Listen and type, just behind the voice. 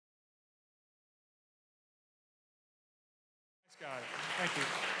Got it. Thank you.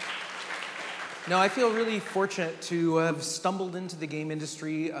 No, I feel really fortunate to have stumbled into the game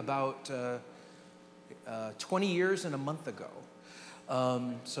industry about 20 years and a month ago.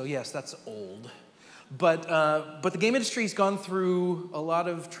 So yes, that's old. But the game industry's gone through a lot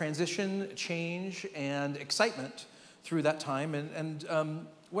of transition, change, and excitement through that time. And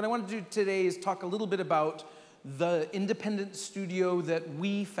what I want to do today is talk a little bit about the independent studio that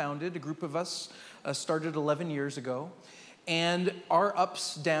we founded, a group of us started 11 years ago. And our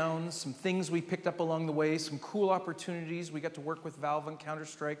ups, downs, some things we picked up along the way, some cool opportunities. We got to work with Valve on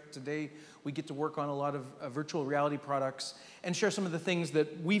Counter-Strike. Today, we get to work on a lot of virtual reality products and share some of the things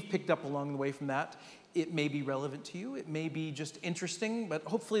that we've picked up along the way from that. It may be relevant to you. It may be just interesting, but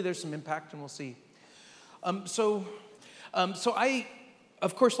hopefully there's some impact, and we'll see. So I,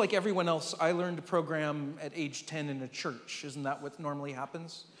 of course, like everyone else, I learned to program at age 10 in a church. Isn't that what normally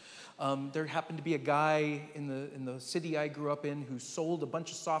happens? There happened to be a guy in the city I grew up in who sold a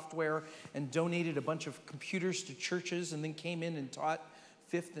bunch of software and donated a bunch of computers to churches and then came in and taught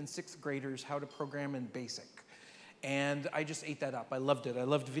 5th and 6th graders how to program in BASIC. And I just ate that up. I loved it. I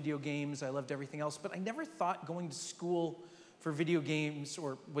loved video games. I loved everything else. But I never thought going to school for video games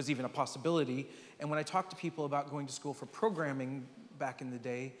was even a possibility. And when I talked to people about going to school for programming back in the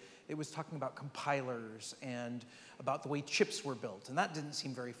day, it was talking about compilers and about the way chips were built, and that didn't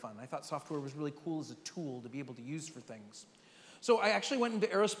seem very fun. I thought software was really cool as a tool to be able to use for things. So I actually went into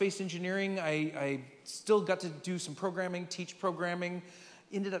aerospace engineering. I still got to do some programming, teach programming,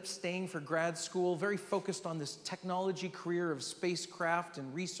 ended up staying for grad school, very focused on this technology career of spacecraft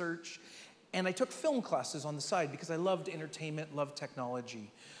and research, and I took film classes on the side because I loved entertainment, loved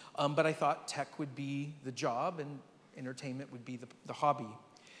technology. But I thought tech would be the job and entertainment would be the hobby.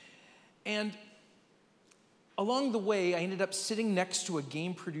 And along the way, I ended up sitting next to a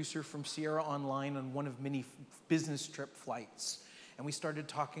game producer from Sierra Online on one of many business trip flights. And we started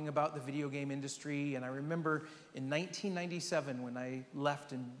talking about the video game industry. And I remember in 1997, when I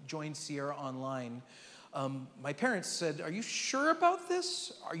left and joined Sierra Online, my parents said, "Are you sure about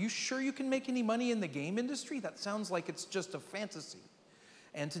this? Are you sure you can make any money in the game industry? That sounds like it's just a fantasy."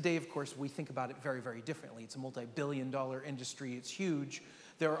 And today, of course, we think about it very, very differently. It's a multi-billion-dollar industry. It's huge.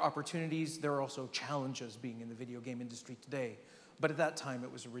 There are opportunities. There are also challenges being in the video game industry today. But at that time,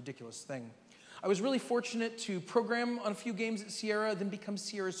 it was a ridiculous thing. I was really fortunate to program on a few games at Sierra, then become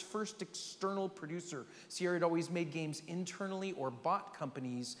Sierra's first external producer. Sierra had always made games internally or bought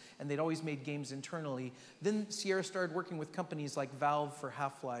companies, and they'd always made games internally. Then Sierra started working with companies like Valve for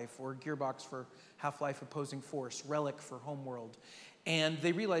Half-Life, or Gearbox for Half-Life Opposing Force, Relic for Homeworld. And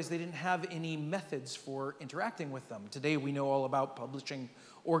they realized they didn't have any methods for interacting with them. Today, we know all about publishing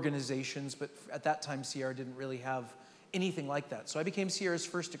organizations, but at that time, Sierra didn't really have anything like that. So I became Sierra's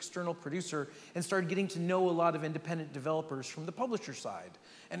first external producer and started getting to know a lot of independent developers from the publisher side,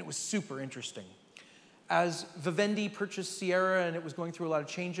 and it was super interesting. As Vivendi purchased Sierra and it was going through a lot of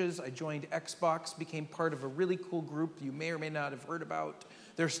changes, I joined Xbox, became part of a really cool group you may or may not have heard about.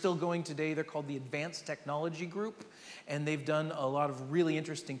 They're still going today. They're called the Advanced Technology Group, and they've done a lot of really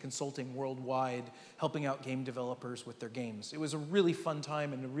interesting consulting worldwide, helping out game developers with their games. It was a really fun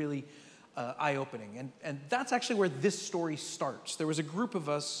time and a really eye-opening. And that's actually where this story starts. There was a group of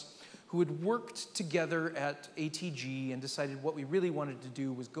us who had worked together at ATG and decided what we really wanted to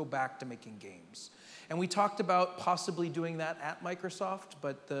do was go back to making games. And we talked about possibly doing that at Microsoft,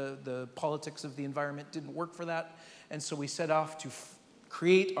 but the politics of the environment didn't work for that. And so we set off to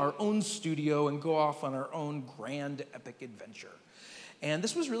create our own studio and go off on our own grand epic adventure. And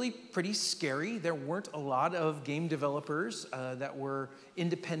this was really pretty scary. There weren't a lot of game developers that were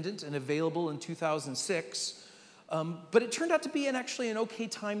independent and available in 2006. But it turned out to be actually an okay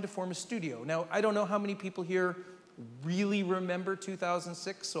time to form a studio. Now, I don't know how many people here really remember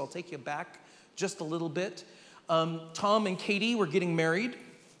 2006, so I'll take you back just a little bit. Tom and Katie were getting married.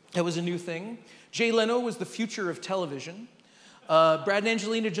 That was a new thing. Jay Leno was the future of television. Brad and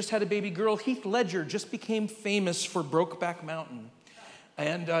Angelina just had a baby girl. Heath Ledger just became famous for Brokeback Mountain.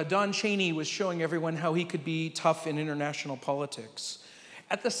 And Don Chaney was showing everyone how he could be tough in international politics.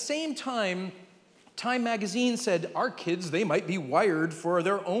 At the same time, Time magazine said, our kids, they might be wired for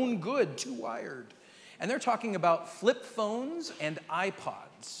their own good, too wired. And they're talking about flip phones and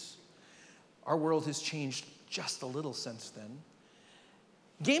iPods. Our world has changed just a little since then.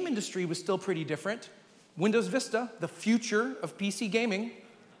 Game industry was still pretty different. Windows Vista, the future of PC gaming.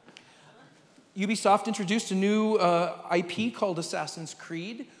 Ubisoft introduced a new IP called Assassin's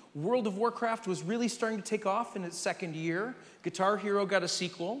Creed. World of Warcraft was really starting to take off in its second year. Guitar Hero got a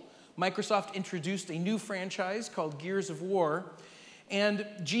sequel. Microsoft introduced a new franchise called Gears of War. And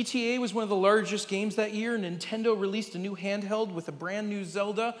GTA was one of the largest games that year. Nintendo released a new handheld with a brand new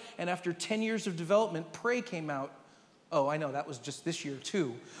Zelda. And after 10 years of development, Prey came out. Oh, I know, that was just this year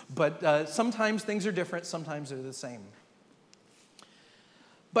too. But sometimes things are different, sometimes they're the same.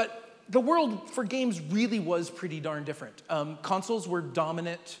 But the world for games really was pretty darn different. Consoles were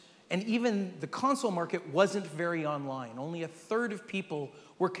dominant, and even the console market wasn't very online. Only a third of people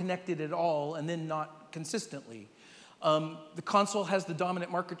were connected at all, and then not consistently. The console has the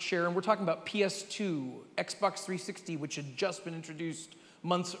dominant market share, and we're talking about PS2, Xbox 360, which had just been introduced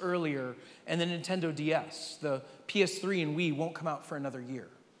months earlier, and the Nintendo DS. The PS3 and Wii won't come out for another year.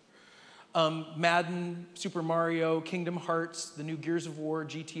 Madden, Super Mario, Kingdom Hearts, the new Gears of War,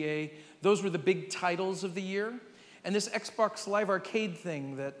 GTA, those were the big titles of the year. And this Xbox Live Arcade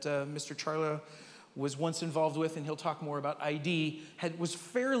thing that Mr. Charla was once involved with, and he'll talk more about ID, was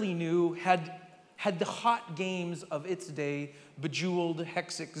fairly new, had the hot games of its day, Bejeweled,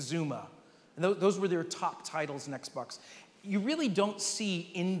 Hexic, Zuma. And those were their top titles in Xbox. You really don't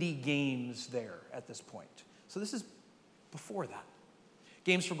see indie games there at this point. So this is before that.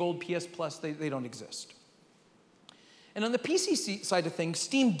 Games for Gold, PS Plus, they don't exist. And on the PC side of things,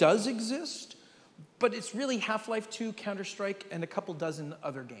 Steam does exist, but it's really Half-Life 2, Counter-Strike, and a couple dozen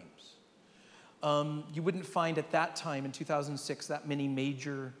other games. You wouldn't find at that time, in 2006, that many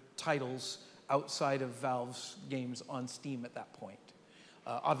major titles outside of Valve's games on Steam at that point.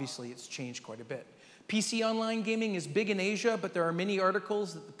 Obviously, it's changed quite a bit. PC online gaming is big in Asia, but there are many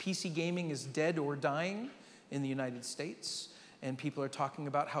articles that the PC gaming is dead or dying in the United States. And people are talking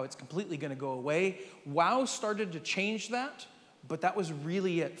about how it's completely going to go away. WoW started to change that, but that was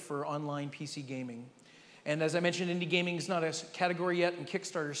really it for online PC gaming. And as I mentioned, indie gaming is not a category yet, and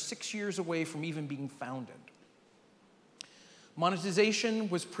Kickstarter is 6 years away from even being founded. Monetization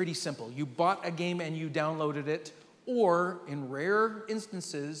was pretty simple. You bought a game and you downloaded it, or in rare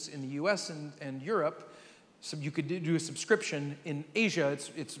instances in the US and Europe, so you could do a subscription. In Asia,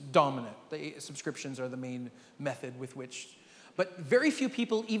 it's dominant. The subscriptions are the main method with which. But very few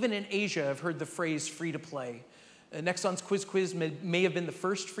people, even in Asia, have heard the phrase free-to-play. Nexon's Quiz may have been the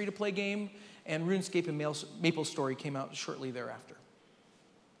first free-to-play game, and RuneScape and MapleStory came out shortly thereafter.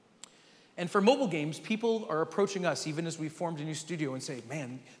 And for mobile games, people are approaching us, even as we formed a new studio, and say,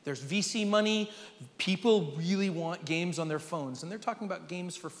 man, there's VC money. People really want games on their phones. And they're talking about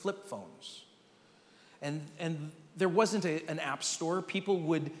games for flip phones. And there wasn't an app store. People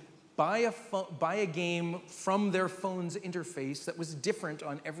would buy a game from their phone's interface that was different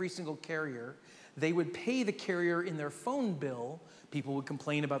on every single carrier. They would pay the carrier in their phone bill. People would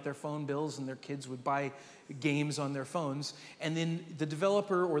complain about their phone bills, and their kids would buy games on their phones. And then the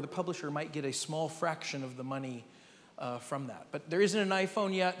developer or the publisher might get a small fraction of the money from that. But there isn't an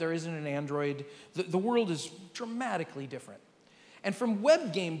iPhone yet. There isn't an Android. The world is dramatically different. And from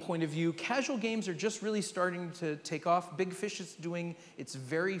web game point of view, casual games are just really starting to take off. Big Fish is doing its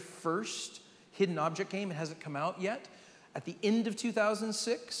very first hidden object game. It hasn't come out yet. At the end of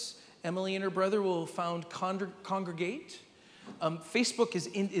 2006, Emily and her brother will found Congregate. Facebook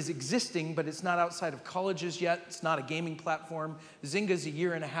is existing, but it's not outside of colleges yet. It's not a gaming platform. Zynga's a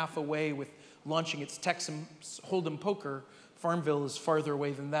year and a half away with launching its Texas Hold'em poker. Farmville is farther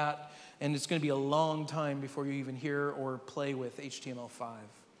away than that. And it's going to be a long time before you even hear or play with HTML5.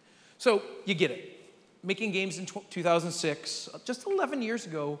 So you get it. Making games in 2006, just 11 years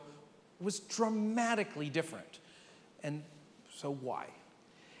ago, was dramatically different. And so why?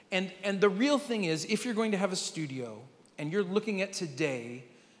 And the real thing is, if you're going to have a studio and you're looking at today,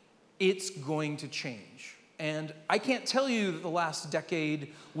 it's going to change. And I can't tell you that the last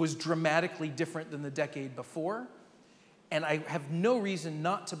decade was dramatically different than the decade before. And I have no reason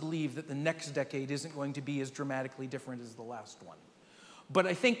not to believe that the next decade isn't going to be as dramatically different as the last one. But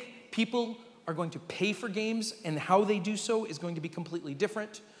I think people are going to pay for games, and how they do so is going to be completely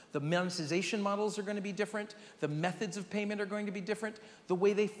different. The monetization models are going to be different. The methods of payment are going to be different. The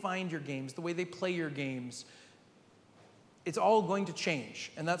way they find your games, the way they play your games, it's all going to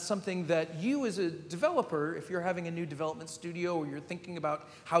change. And that's something that you as a developer, if you're having a new development studio or you're thinking about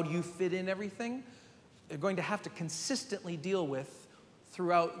how do you fit in everything, you're going to have to consistently deal with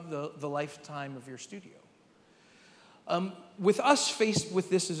throughout the lifetime of your studio. With us faced with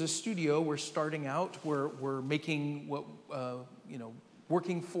this as a studio, we're starting out, we're making what,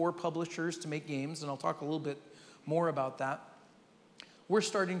 working for publishers to make games, and I'll talk a little bit more about that. We're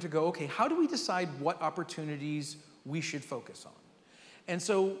starting to go, okay, how do we decide what opportunities we should focus on? And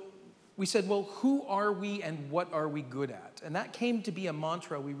so we said, well, who are we and what are we good at? And that came to be a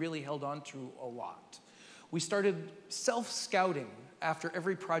mantra we really held on to a lot. We started self-scouting after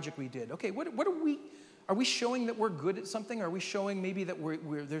every project we did. Okay, what are Are we showing that we're good at something? Are we showing maybe that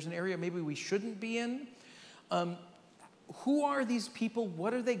there's an area maybe we shouldn't be in? Who are these people?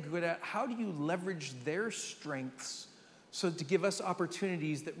 What are they good at? How do you leverage their strengths so to give us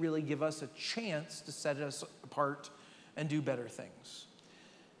opportunities that really give us a chance to set us apart and do better things?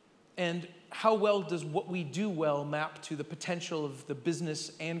 And how well does what we do well map to the potential of the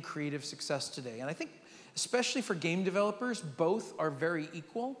business and creative success today? And I think, especially for game developers, both are very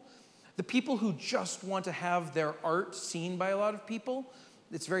equal. The people who just want to have their art seen by a lot of people,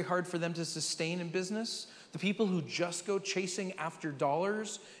 it's very hard for them to sustain in business. The people who just go chasing after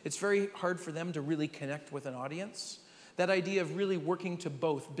dollars, it's very hard for them to really connect with an audience. That idea of really working to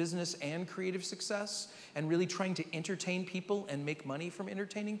both business and creative success and really trying to entertain people and make money from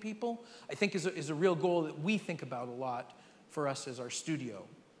entertaining people, I think is a real goal that we think about a lot for us as our studio.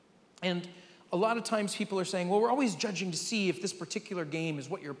 And a lot of times people are saying, well, we're always judging to see if this particular game is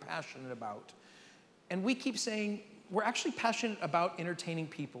what you're passionate about. And we keep saying, we're actually passionate about entertaining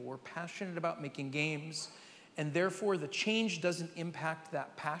people. We're passionate about making games. And therefore, the change doesn't impact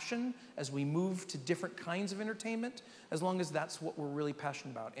that passion as we move to different kinds of entertainment, as long as that's what we're really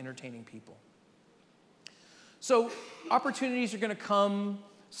passionate about, entertaining people. So opportunities are going to come.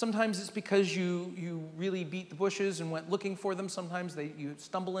 Sometimes it's because you really beat the bushes and went looking for them. Sometimes you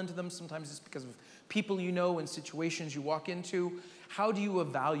stumble into them. Sometimes it's because of people you know and situations you walk into. How do you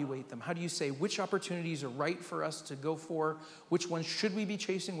evaluate them? How do you say which opportunities are right for us to go for? Which ones should we be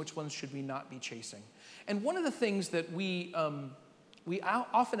chasing? Which ones should we not be chasing? And one of the things that we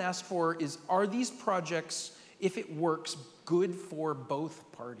often ask for is, are these projects, if it works, good for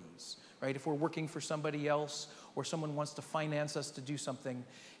both parties? Right? If we're working for somebody else or someone wants to finance us to do something,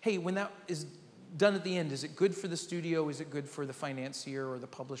 hey, when that is done at the end, is it good for the studio? Is it good for the financier or the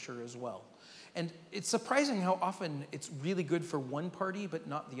publisher as well? And it's surprising how often it's really good for one party but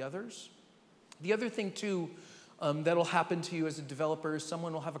not the others. The other thing, too, that'll happen to you as a developer is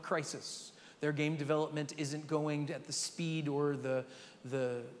someone will have a crisis. Their game development isn't going at the speed or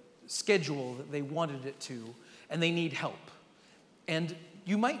the schedule that they wanted it to, and they need help. And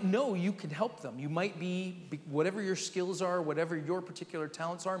you might know you can help them. You might be, whatever your skills are, whatever your particular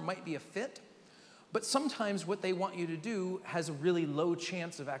talents are, might be a fit. But sometimes what they want you to do has a really low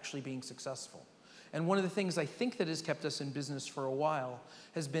chance of actually being successful. And one of the things I think that has kept us in business for a while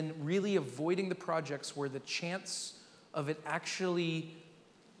has been really avoiding the projects where the chance of it actually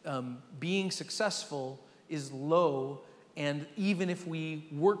being successful is low. And even if we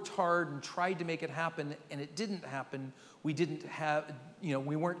worked hard and tried to make it happen and it didn't happen, we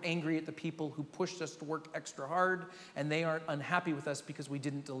weren't angry at the people who pushed us to work extra hard, and they aren't unhappy with us because we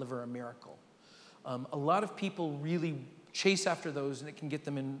didn't deliver a miracle. A lot of people really chase after those, and it can get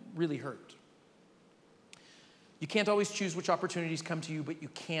them in really hurt. You can't always choose which opportunities come to you, but you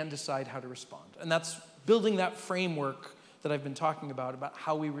can decide how to respond. And that's building that framework that I've been talking about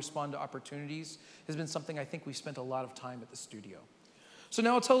how we respond to opportunities, has been something I think we spent a lot of time at the studio. So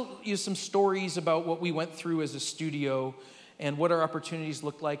now I'll tell you some stories about what we went through as a studio and what our opportunities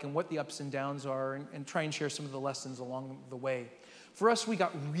look like and what the ups and downs are, and try and share some of the lessons along the way. For us, we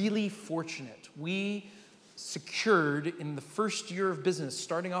got really fortunate. We secured, in the first year of business,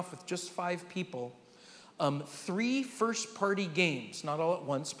 starting off with just 5 people, 3 first-party games, not all at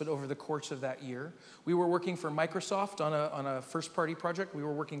once, but over the course of that year. We were working for Microsoft on a first-party project. We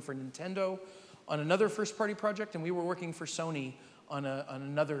were working for Nintendo on another first-party project, and we were working for Sony on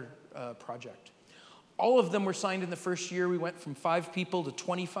another project. All of them were signed in the first year. We went from 5 people to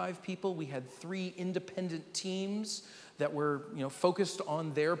 25 people. We had 3 independent teams that were focused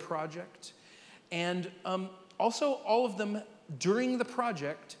on their project. And also, all of them, during the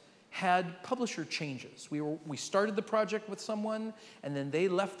project, had publisher changes. We started the project with someone, and then they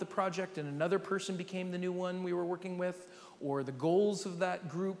left the project, and another person became the new one we were working with, or the goals of that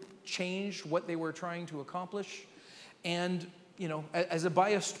group changed what they were trying to accomplish. And as a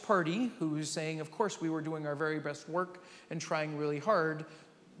biased party who's saying, of course, we were doing our very best work and trying really hard,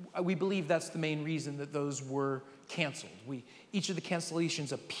 we believe that's the main reason that those were canceled. Each of the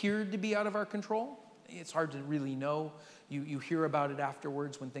cancellations appeared to be out of our control. It's hard to really know. You hear about it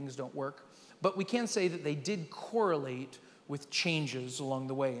afterwards when things don't work. But we can say that they did correlate with changes along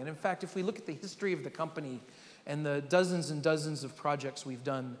the way. And in fact, if we look at the history of the company and the dozens and dozens of projects we've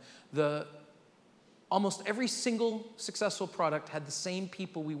done, almost every single successful product had the same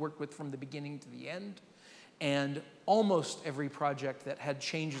people we worked with from the beginning to the end. And almost every project that had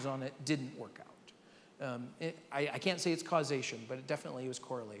changes on it didn't work out. I can't say it's causation, but it definitely was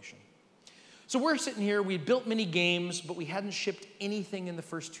correlation. So we're sitting here, we built many games, but we hadn't shipped anything in the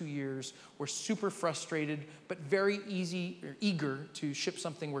first 2 years. We're super frustrated, but very eager to ship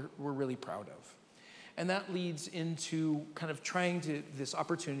something we're really proud of. And that leads into kind of trying to, this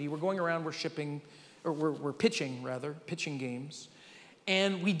opportunity. We're going around, we're pitching games.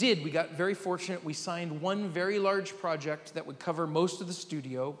 And we did. We got very fortunate. We signed one very large project that would cover most of the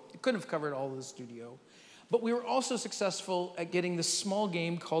studio. It couldn't have covered all of the studio. But we were also successful at getting this small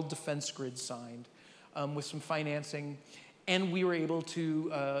game called Defense Grid signed with some financing. And we were able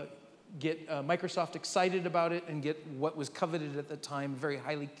to get Microsoft excited about it and get what was coveted at the time, very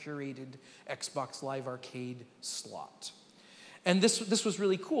highly curated Xbox Live Arcade slot. And this was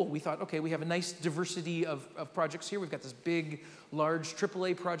really cool. We thought, okay, we have a nice diversity of projects here. We've got this big, large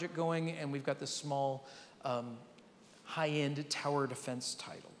AAA project going, and we've got this small, high-end tower defense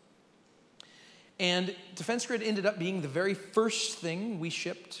title. And Defense Grid ended up being the very first thing we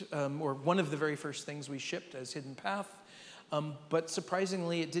shipped, or one of the very first things we shipped as Hidden Path. But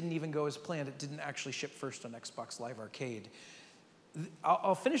surprisingly, it didn't even go as planned. It didn't actually ship first on Xbox Live Arcade.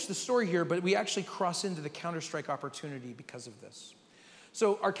 I'll finish the story here, but we actually cross into the Counter-Strike opportunity because of this.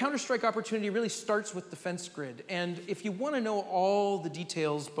 So our Counter-Strike opportunity really starts with Defense Grid. And if you want to know all the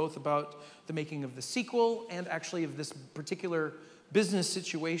details, both about the making of the sequel and actually of this particular business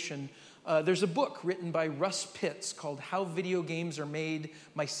situation, there's a book written by Russ Pitts called How Video Games Are Made,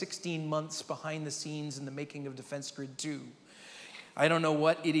 My 16 Months Behind the Scenes in the Making of Defense Grid 2. I don't know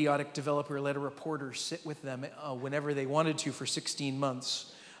what idiotic developer let a reporter sit with them whenever they wanted to for 16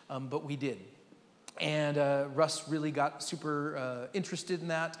 months, but we did. And Russ really got super interested in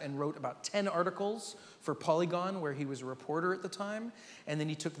that and wrote about 10 articles for Polygon, where he was a reporter at the time. And then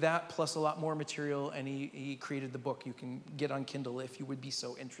he took that plus a lot more material, and he created the book. You can get on Kindle if you would be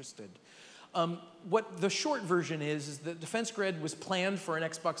so interested. What the short version is that Defense Grid was planned for an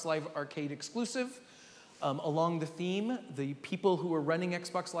Xbox Live Arcade exclusive. Along the theme, the people who were running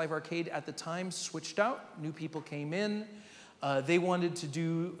Xbox Live Arcade at the time switched out. New people came in. They wanted to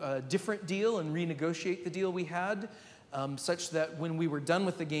do a different deal and renegotiate the deal we had, such that when we were done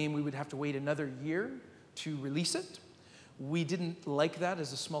with the game, we would have to wait another year to release it. We didn't like that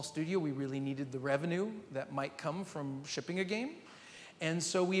as a small studio. We really needed the revenue that might come from shipping a game. And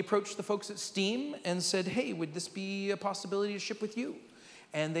so we approached the folks at Steam and said, hey, would this be a possibility to ship with you?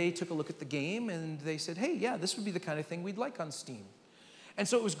 And they took a look at the game, and they said, hey, yeah, this would be the kind of thing we'd like on Steam. And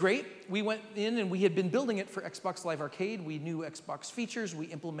so it was great. We went in, and we had been building it for Xbox Live Arcade. We knew Xbox features. We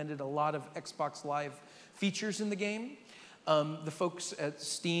implemented a lot of Xbox Live features in the game. The folks at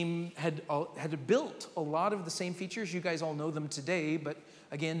Steam had built a lot of the same features. You guys all know them today, but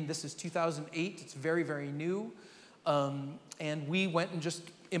again, this is 2008. It's very, very new. And we went and just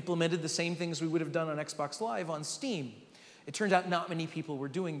implemented the same things we would have done on Xbox Live on Steam. It turned out not many people were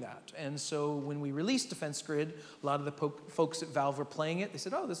doing that. And so when we released Defense Grid, a lot of the folks at Valve were playing it. They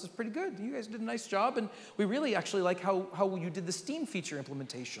said, oh, this is pretty good. You guys did a nice job. And we really actually like how you did the Steam feature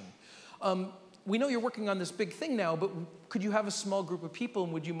implementation. We know you're working on this big thing now, but could you have a small group of people,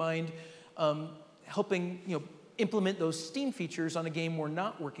 and would you mind helping implement those Steam features on a game we're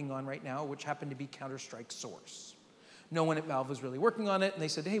not working on right now, which happened to be Counter-Strike Source? No one at Valve was really working on it, and they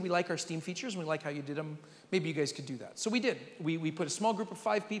said, hey, we like our Steam features, and we like how you did them. Maybe you guys could do that. So we did. We put a small group of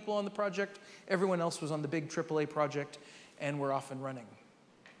 5 people on the project. Everyone else was on the big AAA project, and we're off and running.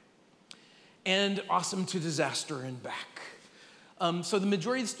 And awesome to disaster and back. So the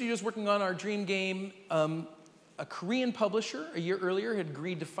majority of the studios working on our dream game, a Korean publisher a year earlier had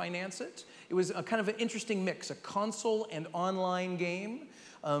agreed to finance it. It was a kind of an interesting mix, a console and online game.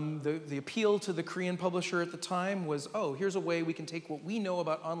 The appeal to the Korean publisher at the time was, oh, here's a way we can take what we know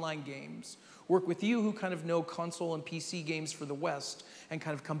about online games, work with you who kind of know console and PC games for the West, and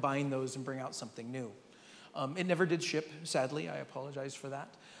kind of combine those and bring out something new. It never did ship, sadly. I apologize for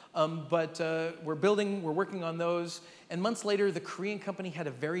that. But we're working on those. And months later, the Korean company had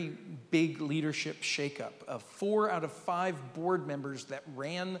a very big leadership shakeup. 4 out of 5 board members that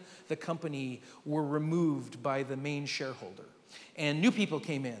ran the company were removed by the main shareholder. And new people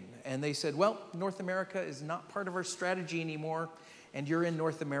came in, and they said, well, North America is not part of our strategy anymore, and you're in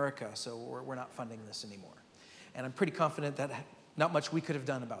North America, so we're not funding this anymore. And I'm pretty confident that not much we could have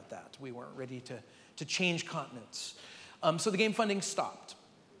done about that. We weren't ready to change continents. So the game funding stopped.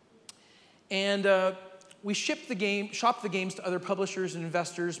 And we shopped the games to other publishers and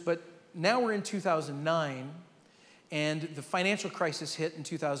investors, but now we're in 2009, and the financial crisis hit in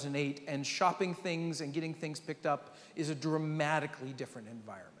 2008, and shopping things and getting things picked up is a dramatically different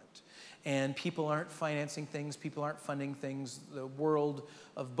environment. And people aren't financing things, people aren't funding things. The world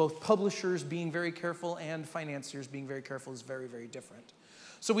of both publishers being very careful and financiers being very careful is very, very different.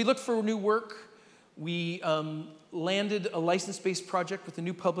 So we looked for new work. We landed a license-based project with a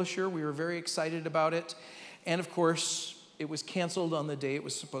new publisher. We were very excited about it. And of course, it was canceled on the day it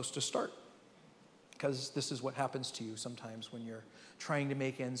was supposed to start. because this is what happens to you sometimes when you're trying to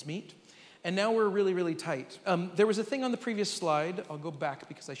make ends meet. And now we're really, really tight. There was a thing on the previous slide. I'll go back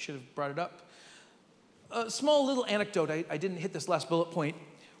because I should have brought it up. A small little anecdote. I didn't hit this last bullet point.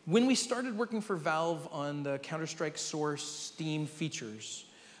 When we started working for Valve on the Counter-Strike Source Steam features,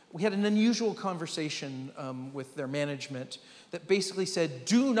 we had an unusual conversation with their management that basically said,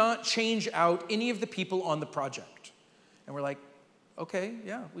 do not change out any of the people on the project. And we're like, okay,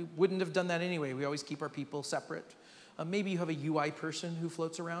 yeah, we wouldn't have done that anyway. We always keep our people separate. Maybe you have a UI person who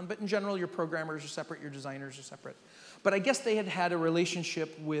floats around, but in general, your programmers are separate, your designers are separate. But I guess they had had a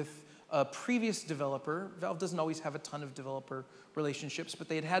relationship with a previous developer. Valve doesn't always have a ton of developer relationships, but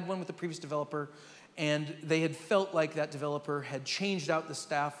they had had one with the previous developer, and they had felt like that developer had changed out the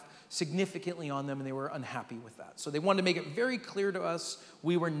staff significantly on them, and they were unhappy with that. So they wanted to make it very clear to us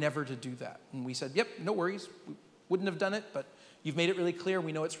we were never to do that. And we said, yep, no worries. We wouldn't have done it, but you've made it really clear.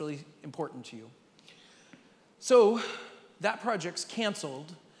 We know it's really important to you. So that project's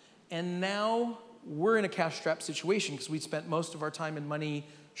canceled, and now we're in a cash-strapped situation because we'd spent most of our time and money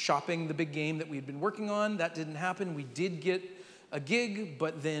shopping the big game that we had been working on. That didn't happen. We did get a gig,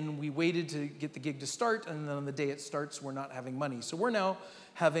 but then we waited to get the gig to start, and then on the day it starts, we're not having money. So we're now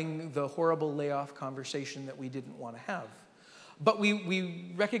having the horrible layoff conversation that we didn't want to have. But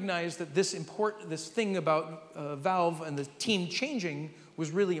we recognized that this thing about Valve and the team changing was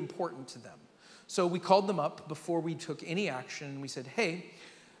really important to them. So we called them up before we took any action, and we said, hey,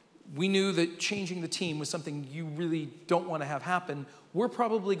 we knew that changing the team was something you really don't want to have happen. We're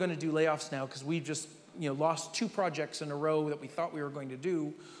probably going to do layoffs now because we've just lost 2 projects in a row that we thought we were going to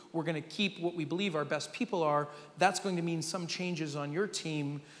do. We're going to keep what we believe our best people are. That's going to mean some changes on your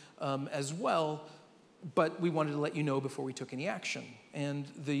team as well, but we wanted to let you know before we took any action. And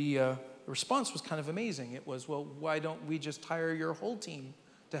the response was kind of amazing. It was, well, why don't we just hire your whole team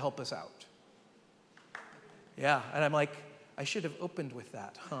to help us out? Yeah, and I'm like, I should have opened with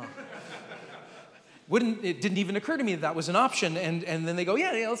that, huh? It didn't even occur to me that was an option, and then they go,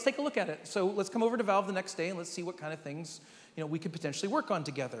 yeah, let's take a look at it. So let's come over to Valve the next day and let's see what kind of things we could potentially work on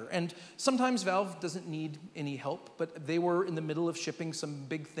together. And sometimes Valve doesn't need any help, but they were in the middle of shipping some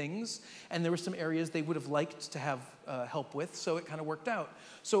big things, and there were some areas they would have liked to have help with, so it kind of worked out.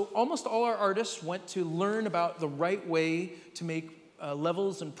 So almost all our artists went to learn about the right way to make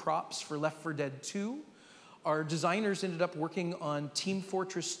levels and props for Left 4 Dead 2. Our designers ended up working on Team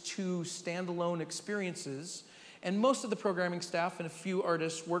Fortress 2 standalone experiences, and most of the programming staff and a few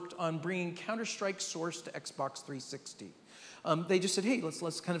artists worked on bringing Counter-Strike Source to Xbox 360. They just said, hey,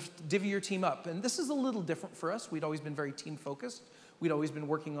 let's kind of divvy your team up. And this is a little different for us. We'd always been very team-focused. We'd always been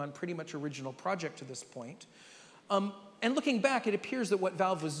working on pretty much original project to this point. And looking back, it appears that what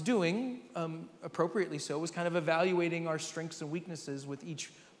Valve was doing, appropriately so, was kind of evaluating our strengths and weaknesses with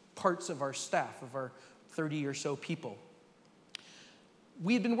each parts of our staff, of our 30 or so people.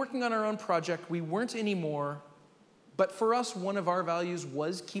 We had been working on our own project. We weren't anymore. But for us, one of our values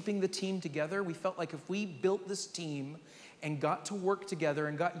was keeping the team together. We felt like if we built this team and got to work together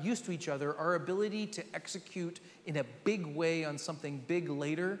and got used to each other, our ability to execute in a big way on something big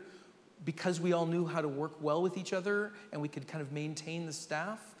later, because we all knew how to work well with each other and we could kind of maintain the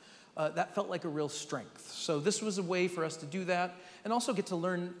staff, that felt like a real strength. So this was a way for us to do that and also get to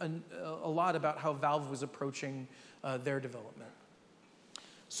learn a lot about how Valve was approaching their development.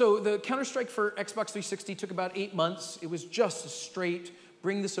 So the Counter-Strike for Xbox 360 took about 8 months. It was just a straight,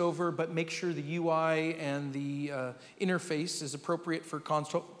 bring this over, but make sure the UI and the interface is appropriate for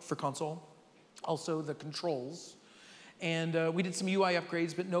console. Also the controls. And we did some UI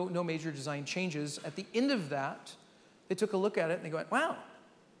upgrades, but no major design changes. At the end of that, they took a look at it and they go, wow,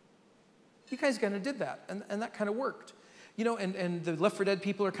 you guys kind of did that, and that kind of worked. And the Left 4 Dead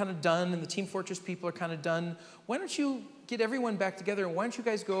people are kind of done, and the Team Fortress people are kind of done. Why don't you get everyone back together, and why don't you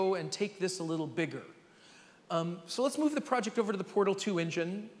guys go and take this a little bigger? So let's move the project over to the Portal 2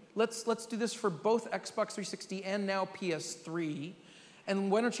 engine. Let's do this for both Xbox 360 and now PS3.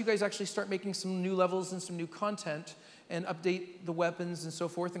 And why don't you guys actually start making some new levels and some new content and update the weapons and so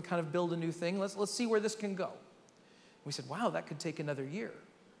forth and kind of build a new thing? Let's see where this can go. We said, wow, that could take another year.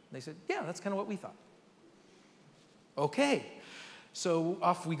 They said, yeah, that's kind of what we thought. Okay, so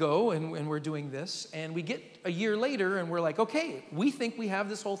off we go, and we're doing this, and we get a year later, and we're like, okay, we think we have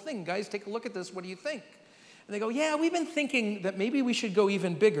this whole thing. Guys, take a look at this. What do you think? And they go, yeah, we've been thinking that maybe we should go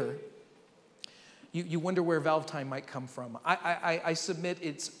even bigger. You wonder where Valve time might come from. I submit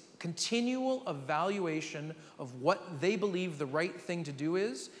it's continual evaluation of what they believe the right thing to do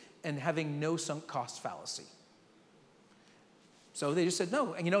is and having no sunk cost fallacy. So they just said,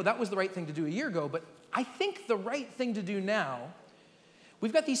 no, and that was the right thing to do a year ago, but I think the right thing to do now,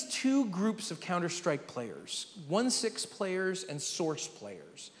 we've got these two groups of Counter-Strike players, 1.6 players and Source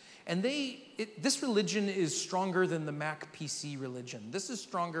players. And this religion is stronger than the Mac PC religion. This is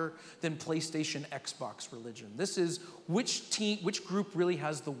stronger than PlayStation, Xbox religion. This is which group really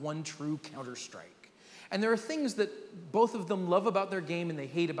has the one true Counter-Strike. And there are things that both of them love about their game and they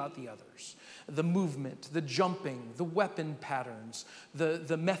hate about the others. The movement, the jumping, the weapon patterns,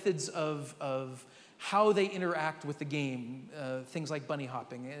 the methods of how they interact with the game, things like bunny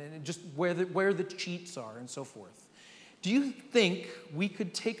hopping, and just where the cheats are and so forth. Do you think we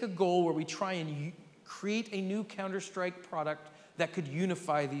could take a goal where we try and create a new Counter-Strike product that could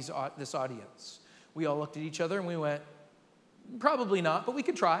unify this audience? We all looked at each other and we went, probably not, but we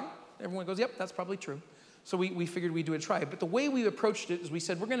could try. Everyone goes, yep, that's probably true. So we figured we'd do a try. But the way we approached it is we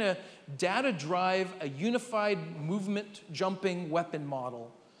said, we're going to data drive a unified movement jumping weapon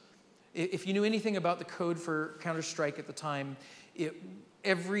model. If you knew anything about the code for Counter-Strike at the time,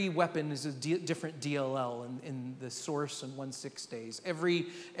 every weapon is a different DLL in the Source and 1.6 days.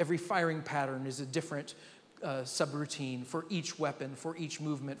 Every firing pattern is a different subroutine for each weapon, for each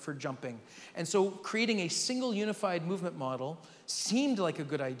movement, for jumping. And so creating a single unified movement model seemed like a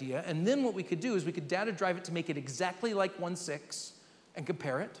good idea. And then what we could do is we could data drive it to make it exactly like 1.6 and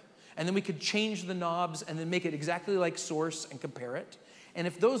compare it. And then we could change the knobs and then make it exactly like Source and compare it. And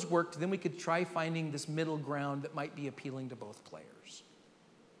if those worked, then we could try finding this middle ground that might be appealing to both players.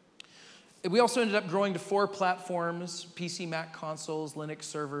 We also ended up growing to 4 platforms: PC, Mac consoles, Linux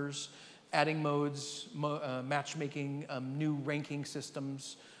servers, adding modes, matchmaking, new ranking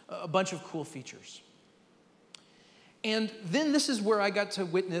systems, a bunch of cool features. And then this is where I got to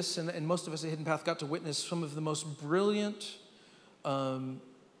witness, and most of us at Hidden Path got to witness, some of the most brilliant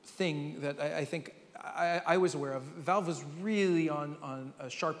thing that I think I was aware of. Valve was really on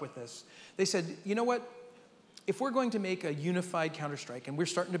sharp with this. They said, you know what? If we're going to make a unified Counter-Strike, and we're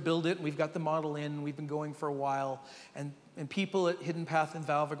starting to build it, and we've got the model in, we've been going for a while, and people at Hidden Path and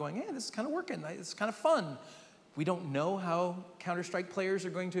Valve are going, hey, this is kind of working, it's kind of fun. We don't know how Counter-Strike players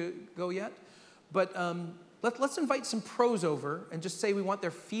are going to go yet, but let's invite some pros over and just say we want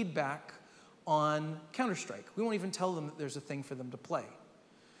their feedback on Counter-Strike. We won't even tell them that there's a thing for them to play.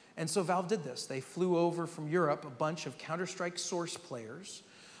 And so Valve did this. They flew over from Europe a bunch of Counter-Strike Source players,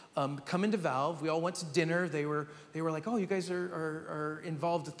 come into Valve. We all went to dinner. They were like, oh, you guys are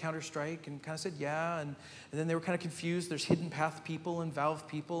involved with Counter-Strike, and kind of said, yeah. And then they were kind of confused. There's Hidden Path people and Valve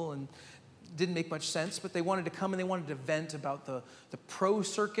people, and didn't make much sense. But they wanted to come and they wanted to vent about the pro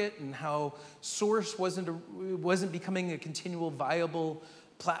circuit and how Source wasn't becoming a continual viable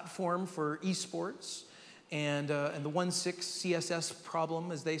platform for esports, and the 1.6 CSS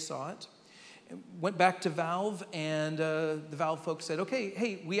problem as they saw it. Went back to Valve, and the Valve folks said, okay,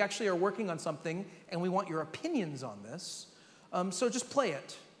 hey, we actually are working on something, and we want your opinions on this, so just play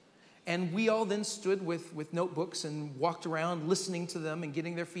it. And we all then stood with notebooks and walked around listening to them and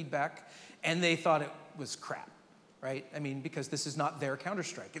getting their feedback, and they thought it was crap, right? I mean, because this is not their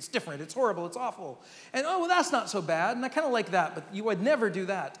Counter-Strike. It's different, it's horrible, it's awful. And oh, well, that's not so bad, and I kind of like that, but you would never do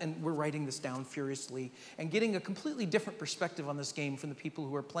that. And we're writing this down furiously and getting a completely different perspective on this game from the people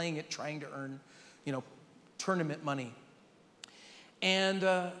who are playing it, trying to earn, tournament money. And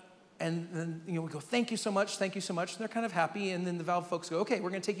then we go, thank you so much, and they're kind of happy, and then the Valve folks go, okay,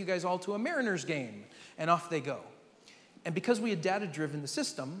 we're gonna take you guys all to a Mariners game, and off they go. And because we had data-driven the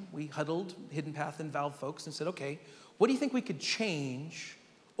system, we huddled Hidden Path and Valve folks and said, okay, what do you think we could change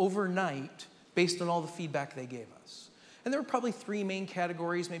overnight based on all the feedback they gave us? And there were probably 3 main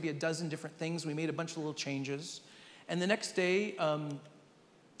categories, maybe a dozen different things. We made a bunch of little changes. And the next day,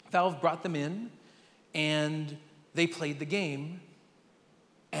 Valve brought them in, and they played the game,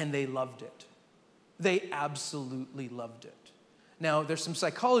 and they loved it. They absolutely loved it. Now, there's some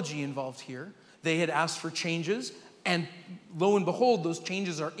psychology involved here. They had asked for changes, and lo and behold, those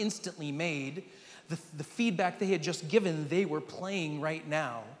changes are instantly made. The feedback they had just given, they were playing right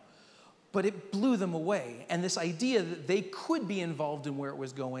now. But it blew them away. And this idea that they could be involved in where it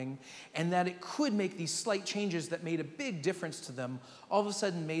was going, and that it could make these slight changes that made a big difference to them, all of a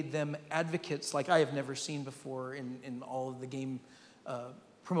sudden made them advocates like I have never seen before in all of the game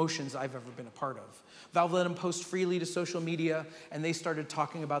promotions I've ever been a part of. Valve let them post freely to social media, and they started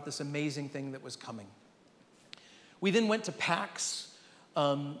talking about this amazing thing that was coming. We then went to PAX,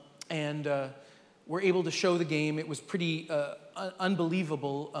 and were able to show the game. It was pretty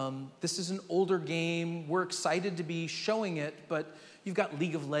unbelievable. This is an older game. We're excited to be showing it, but you've got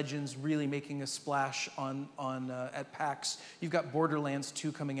League of Legends really making a splash at PAX. You've got Borderlands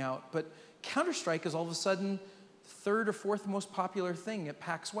 2 coming out, but Counter-Strike is all of a sudden the 3rd or 4th most popular thing at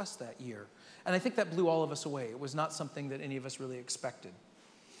PAX West that year. And I think that blew all of us away. It was not something that any of us really expected.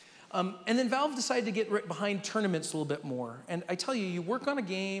 And then Valve decided to get right behind tournaments a little bit more. And I tell you, you work on a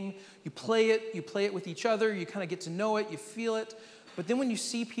game, you play it with each other, you kind of get to know it, you feel it. But then when you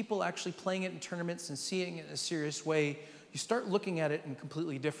see people actually playing it in tournaments and seeing it in a serious way, you start looking at it in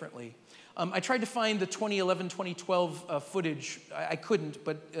completely differently. I tried to find the 2011, 2012 footage. I couldn't,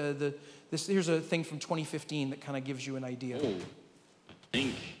 but here's a thing from 2015 that kind of gives you an idea. Oh, I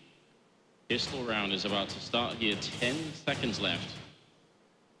think pistol round is about to start here. 10 seconds left.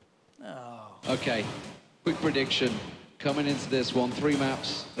 Oh. Okay, quick prediction. Coming into this one, 3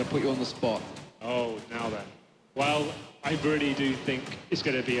 maps. I'm gonna put you on the spot. Oh, now then. Well, I really do think it's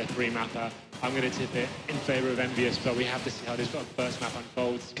going to be a 3-mapper. I'm going to tip it in favor of Envious, but we have to see how this first map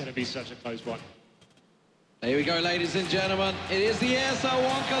unfolds. It's going to be such a close one. Here we go, ladies and gentlemen. It is the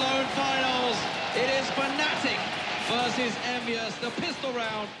ESL1 Cologne Finals. It is Fnatic versus Envious. The pistol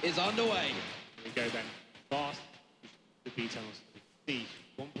round is underway. Here we go then. Fast. The B tunnels. See,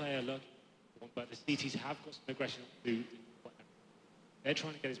 one player lucky, but the CTs have got some aggression to do. They're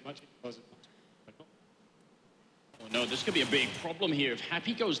trying to get as much as possible. Oh no, this could be a big problem here. If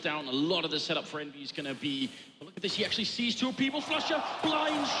Happy goes down, a lot of the setup for Envy is going to be... But look at this, he actually sees 2 people. Flusher,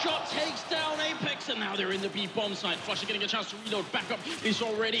 blind shot, takes down Apex, and now they're in the B bomb site. Flusher getting a chance to reload. Backup is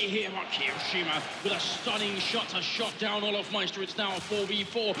already here. Kiyoshima with a stunning shot to shot down Olofmeister. It's now a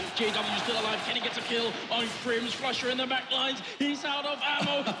 4v4. JW still alive. Can he get a kill on Frims? Flusher in the back lines. He's out of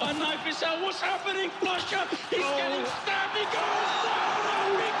ammo. A knife is out. What's happening? Flusher, he's getting stabbed. He goes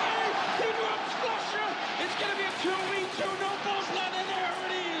down. He drops Flusher. It's going to be a 2v2, no boss land, and there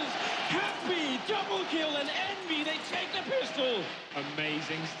it is. Happy, double kill, and Envy, they take the pistol.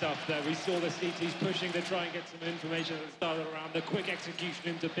 Amazing stuff there. We saw the CTs pushing to try and get some information at the start of the round. The quick execution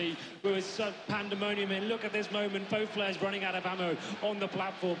into B. There was some pandemonium in. Look at this moment. Both players running out of ammo on the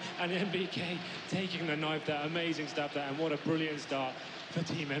platform, and MBK taking the knife there. Amazing stuff there, and what a brilliant start for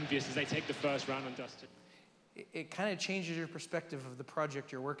Team Envious as they take the first round undusted. It kind of changes your perspective of the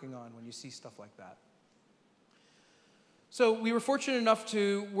project you're working on when you see stuff like that. So we were fortunate enough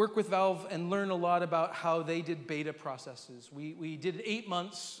to work with Valve and learn a lot about how they did beta processes. We did 8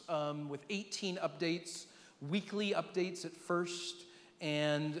 months with 18 updates, weekly updates at first,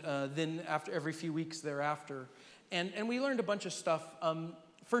 and then after every few weeks thereafter. And we learned a bunch of stuff.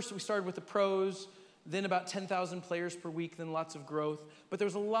 First, we started with the pros, then about 10,000 players per week, then lots of growth. But there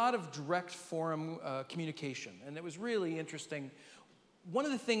was a lot of direct forum communication, and it was really interesting. One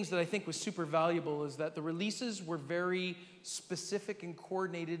of the things that I think was super valuable is that the releases were very specific and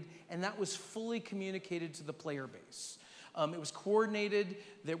coordinated, and that was fully communicated to the player base. It was coordinated,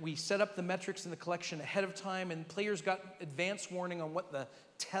 that we set up the metrics in the collection ahead of time, and players got advance warning on what the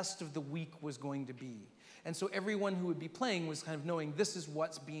test of the week was going to be. And so everyone who would be playing was kind of knowing this is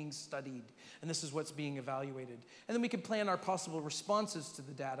what's being studied, and this is what's being evaluated. And then we could plan our possible responses to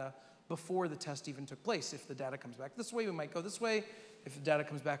the data before the test even took place. If the data comes back this way, we might go this way. If the data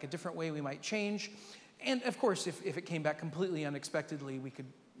comes back a different way, we might change. And of course, if it came back completely unexpectedly, we could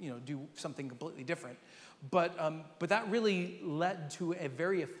do something completely different. But that really led to a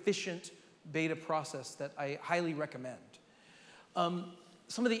very efficient beta process that I highly recommend.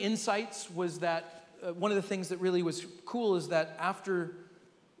 Some of the insights was that one of the things that really was cool is that after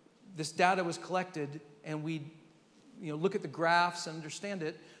this data was collected and we look at the graphs and understand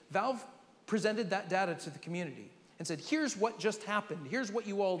it, Valve presented that data to the community and said, here's what just happened, here's what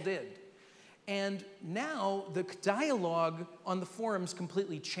you all did. And now the dialogue on the forums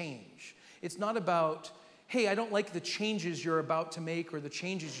completely change. It's not about, hey, I don't like the changes you're about to make or the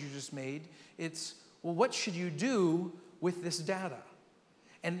changes you just made. It's, well, what should you do with this data?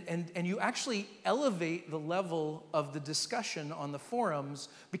 And you actually elevate the level of the discussion on the forums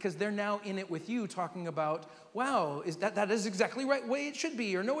because they're now in it with you talking about, wow, that is exactly right way it should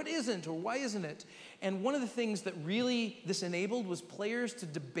be, or no, it isn't, or why isn't it? And one of the things that really this enabled was players to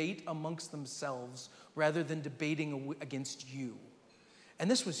debate amongst themselves rather than debating against you. And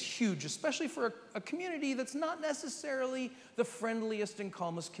this was huge, especially for a community that's not necessarily the friendliest and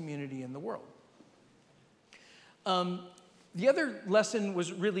calmest community in the world. The other lesson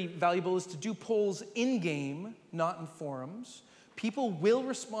was really valuable is to do polls in-game, not in forums. People will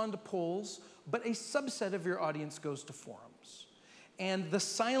respond to polls, but a subset of your audience goes to forums. And the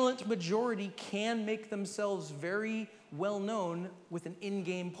silent majority can make themselves very well known with an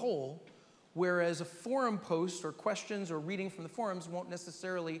in-game poll, whereas a forum post or questions or reading from the forums won't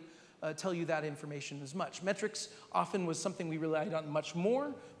necessarily tell you that information as much. Metrics often was something we relied on much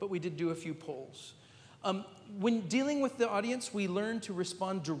more, but we did do a few polls. When dealing with the audience, we learned to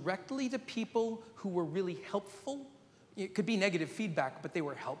respond directly to people who were really helpful. It could be negative feedback, but they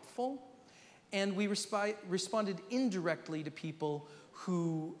were helpful. And we responded indirectly to people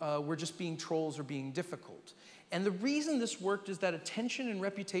who were just being trolls or being difficult. And the reason this worked is that attention and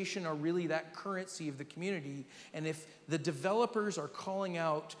reputation are really that currency of the community. And if the developers are calling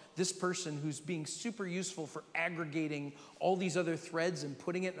out this person who's being super useful for aggregating all these other threads and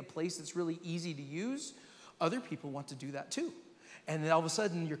putting it in a place that's really easy to use, other people want to do that too. And then all of a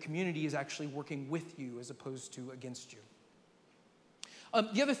sudden, your community is actually working with you as opposed to against you.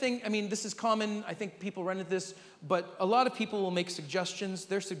 The other thing, I mean, this is common. I think people run into this, but a lot of people will make suggestions.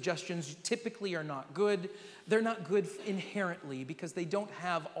 Their suggestions typically are not good. They're not good inherently because they don't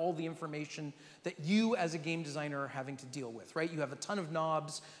have all the information that you as a game designer are having to deal with, right? You have a ton of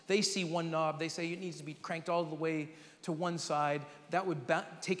knobs. They see one knob. They say it needs to be cranked all the way to one side. That would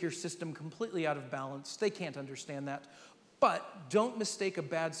take your system completely out of balance. They can't understand that. But don't mistake a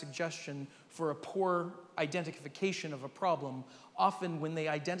bad suggestion for a poor identification of a problem. Often when they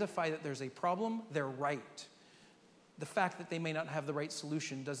identify that there's a problem, they're right. The fact that they may not have the right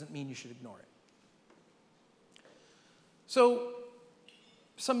solution doesn't mean you should ignore it. So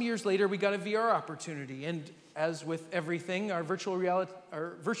some years later, we got a VR opportunity. And as with everything, our virtual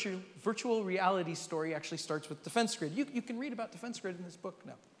reality story actually starts with Defense Grid. You can read about Defense Grid in this book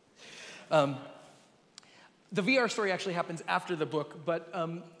now. The VR story actually happens after the book, but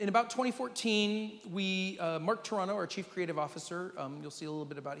in about 2014, Mark Toronto, our chief creative officer, you'll see a little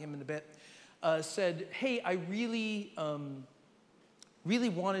bit about him in a bit, said, hey, I really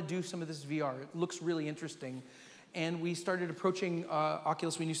want to do some of this VR. It looks really interesting. And we started approaching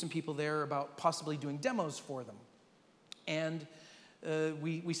Oculus. We knew some people there about possibly doing demos for them. And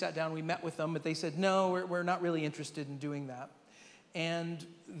we sat down, we met with them, but they said, no, we're not really interested in doing that. And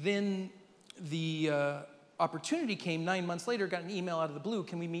then the opportunity came 9 months later, got an email out of the blue,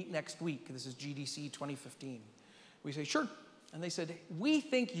 can we meet next week? This is GDC 2015. We say, sure. And they said, we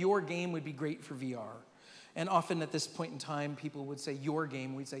think your game would be great for VR. And often at this point in time, people would say your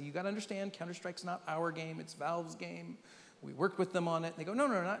game. We'd say, you got to understand, Counter-Strike's not our game, it's Valve's game. We worked with them on it. And they go, no,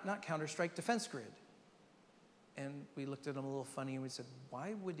 not Counter-Strike, Defense Grid. And we looked at them a little funny and we said,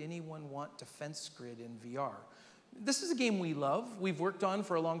 why would anyone want Defense Grid in VR? This is a game we love, we've worked on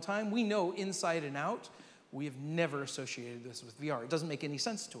for a long time. We know inside and out. We have never associated this with VR. It doesn't make any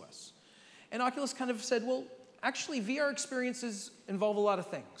sense to us. And Oculus kind of said, well, actually, VR experiences involve a lot of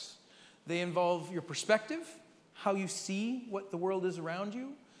things. They involve your perspective, how you see what the world is around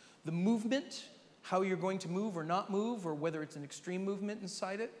you, the movement, how you're going to move or not move, or whether it's an extreme movement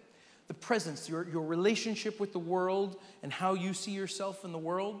inside it, the presence, your relationship with the world and how you see yourself in the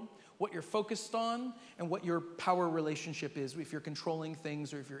world, what you're focused on, and what your power relationship is, if you're controlling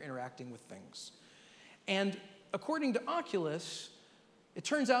things or if you're interacting with things. And according to Oculus, it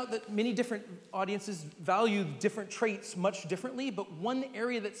turns out that many different audiences value different traits much differently, but one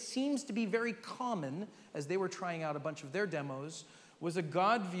area that seems to be very common as they were trying out a bunch of their demos was a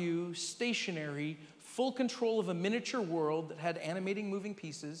God view, stationary, full control of a miniature world that had animating moving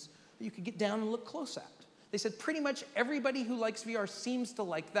pieces that you could get down and look close at. They said pretty much everybody who likes VR seems to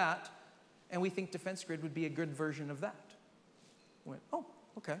like that, and we think Defense Grid would be a good version of that. We went, oh,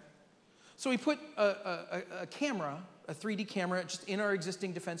 okay. So we put a camera, a 3D camera, just in our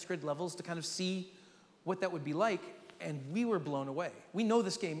existing Defense Grid levels to kind of see what that would be like, and we were blown away. We know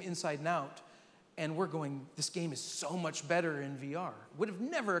this game inside and out, and we're going, this game is so much better in VR. Would have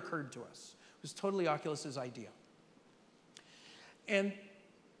never occurred to us. It was totally Oculus's idea. And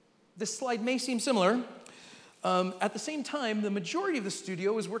this slide may seem similar. At the same time, the majority of the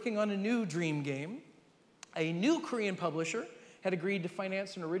studio was working on a new dream game. A new Korean publisher had agreed to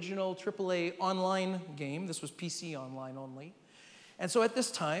finance an original AAA online game. This was PC online only. And so at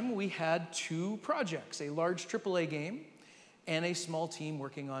this time, we had two projects, a large AAA game and a small team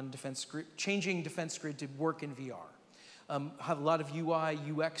working on changing Defense Grid to work in VR. Have a lot of UI,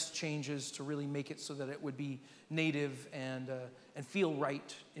 UX changes to really make it so that it would be native and feel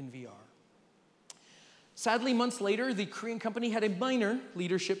right in VR. Sadly, months later, the Korean company had a minor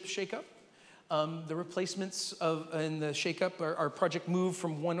leadership shakeup. The replacements in the shakeup, our project moved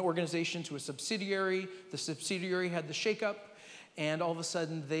from one organization to a subsidiary. The subsidiary had the shakeup, and all of a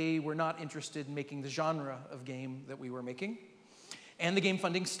sudden they were not interested in making the genre of game that we were making. And the game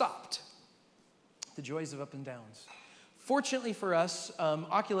funding stopped. The joys of up and downs. Fortunately for us,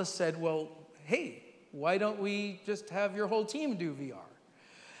 Oculus said, well, hey, why don't we just have your whole team do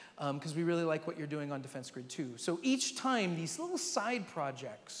VR? Because we really like what you're doing on Defense Grid 2. So each time, these little side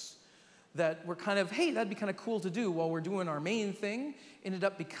projects that were kind of, hey, that'd be kind of cool to do while we're doing our main thing, ended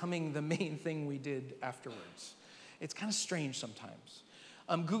up becoming the main thing we did afterwards. It's kind of strange sometimes.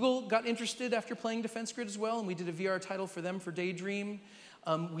 Google got interested after playing Defense Grid as well, and we did a VR title for them for Daydream.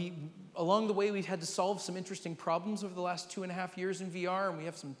 Along the way, we've had to solve some interesting problems over the last 2.5 years in VR, and we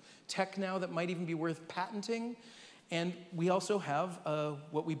have some tech now that might even be worth patenting. And we also have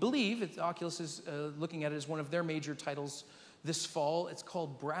what we believe, Oculus is looking at it as one of their major titles this fall. It's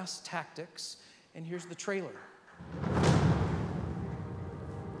called Brass Tactics, and here's the trailer.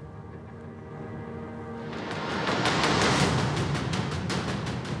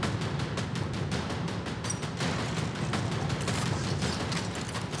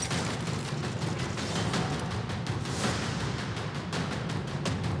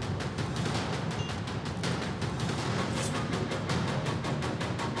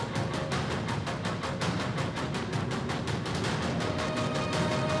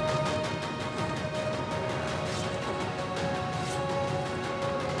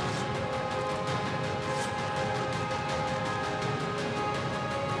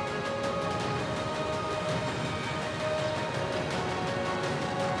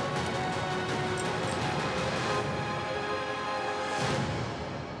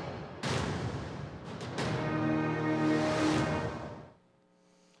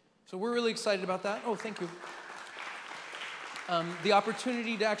 So we're really excited about that. Oh, thank you. The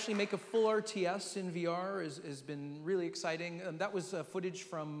opportunity to actually make a full RTS in VR has been really exciting. That was footage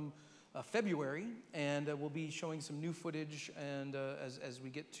from February, and we'll be showing some new footage and as we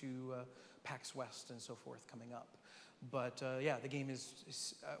get to PAX West and so forth coming up. But yeah, the game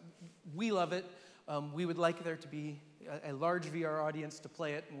we love it. We would like there to be a large VR audience to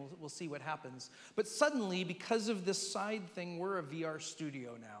play it, and we'll see what happens. But suddenly, because of this side thing, we're a VR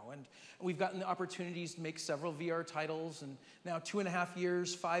studio now, and we've gotten the opportunities to make several VR titles, and now 2.5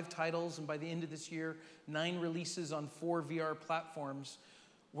 years, 5 titles, and by the end of this year, 9 releases on 4 VR platforms.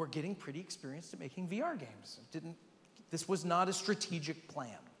 We're getting pretty experienced at making VR games. This was not a strategic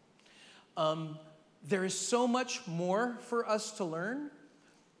plan. There is so much more for us to learn.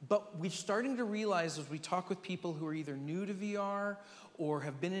 But we're starting to realize as we talk with people who are either new to VR or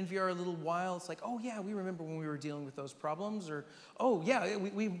have been in VR a little while, it's like, oh yeah, we remember when we were dealing with those problems, or oh yeah,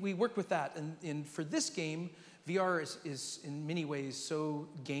 we worked with that. And for this game, VR is in many ways so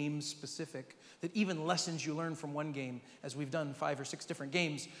game specific that even lessons you learn from one game, as we've done 5 or 6 different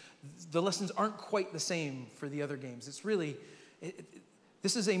games, the lessons aren't quite the same for the other games. It's really,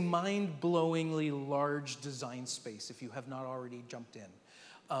 this is a mind-blowingly large design space if you have not already jumped in.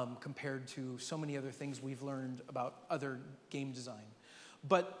 Compared to so many other things we've learned about other game design.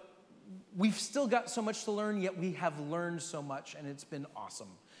 But we've still got so much to learn, yet we have learned so much, and it's been awesome.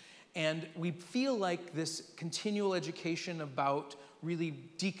 And we feel like this continual education about really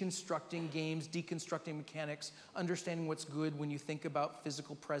deconstructing games, deconstructing mechanics, understanding what's good when you think about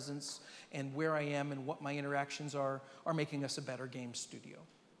physical presence and where I am and what my interactions are making us a better game studio.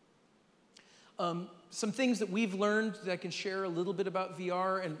 Some things that we've learned that I can share a little bit about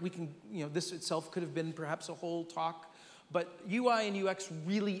VR, and we can, this itself could have been perhaps a whole talk, but UI and UX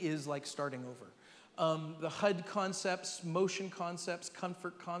really is like starting over. The HUD concepts, motion concepts,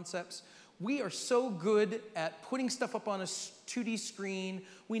 comfort concepts, we are so good at putting stuff up on a 2D screen.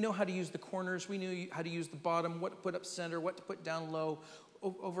 We know how to use the corners, we know how to use the bottom, what to put up center, what to put down low.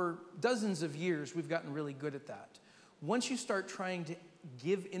 Over dozens of years, we've gotten really good at that. Once you start trying to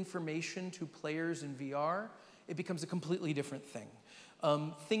give information to players in VR, it becomes a completely different thing.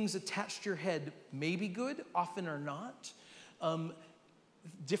 Things attached to your head may be good, often are not.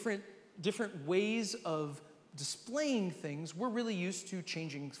 Different ways of displaying things. We're really used to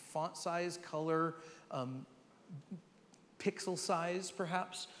changing font size, color, pixel size,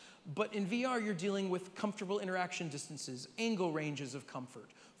 perhaps. But in VR, you're dealing with comfortable interaction distances, angle ranges of comfort,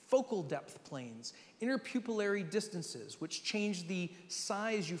 focal depth planes, interpupillary distances, which change the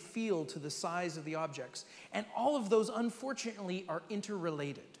size you feel to the size of the objects. And all of those, unfortunately, are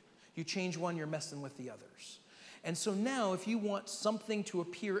interrelated. You change one, you're messing with the others. And so now, if you want something to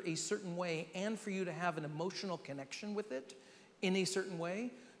appear a certain way and for you to have an emotional connection with it in a certain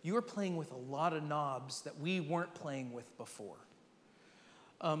way, you are playing with a lot of knobs that we weren't playing with before.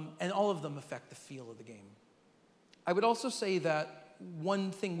 And all of them affect the feel of the game. I would also say that one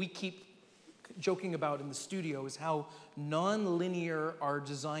thing we keep joking about in the studio is how non-linear our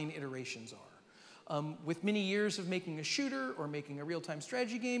design iterations are. With many years of making a shooter or making a real-time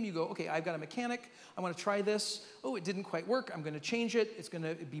strategy game, you go, okay, I've got a mechanic, I want to try this. Oh, it didn't quite work, I'm going to change it. It's going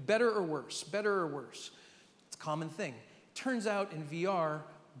to be better or worse, better or worse. It's a common thing. Turns out in VR,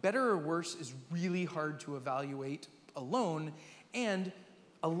 better or worse is really hard to evaluate alone, and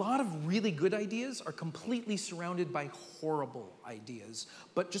a lot of really good ideas are completely surrounded by horrible ideas,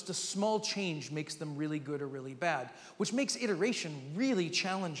 but just a small change makes them really good or really bad, which makes iteration really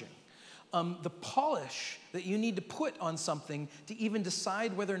challenging. the polish that you need to put on something to even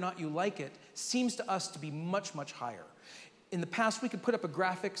decide whether or not you like it seems to us to be much, much higher. In the past, we could put up a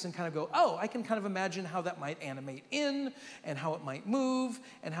graphics and kind of go, oh, I can kind of imagine how that might animate in, and how it might move,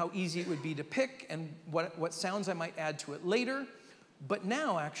 and how easy it would be to pick, and what sounds I might add to it later. But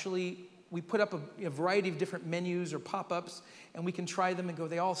now, actually, we put up a variety of different menus or pop-ups, and we can try them and go,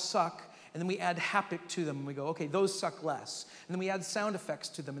 they all suck. And then we add haptic to them, and we go, okay, those suck less. And then we add sound effects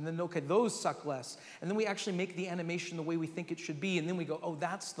to them, and then, okay, those suck less. And then we actually make the animation the way we think it should be, and then we go, oh,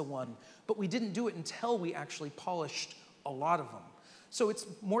 that's the one. But we didn't do it until we actually polished a lot of them. So it's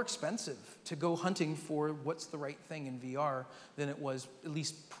more expensive to go hunting for what's the right thing in VR than it was, at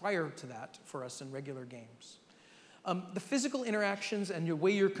least prior to that, for us in regular games. The physical interactions and your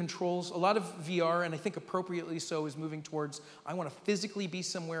way your controls, a lot of VR, and I think appropriately so, is moving towards, I want to physically be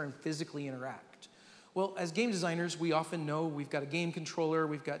somewhere and physically interact. Well, as game designers, we often know we've got a game controller,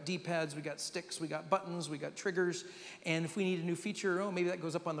 we've got D-pads, we've got sticks, we've got buttons, we've got triggers, and if we need a new feature, oh, maybe that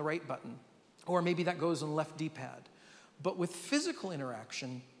goes up on the right button, or maybe that goes on the left D-pad. But with physical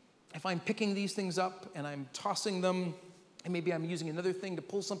interaction, if I'm picking these things up and I'm tossing them, and maybe I'm using another thing to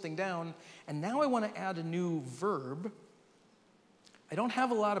pull something down, and now I want to add a new verb, I don't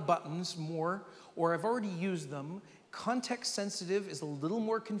have a lot of buttons more, or I've already used them. Context sensitive is a little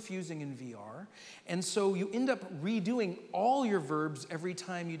more confusing in VR, and so you end up redoing all your verbs every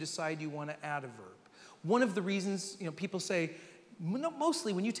time you decide you want to add a verb. One of the reasons, people say,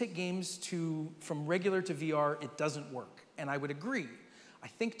 mostly when you take games from regular to VR, it doesn't work, and I would agree. I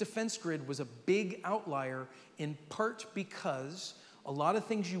think Defense Grid was a big outlier in part because a lot of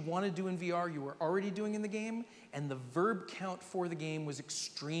things you want to do in VR you were already doing in the game, and the verb count for the game was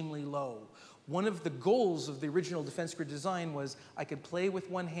extremely low. One of the goals of the original Defense Grid design was I could play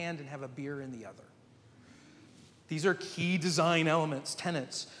with one hand and have a beer in the other. These are key design elements,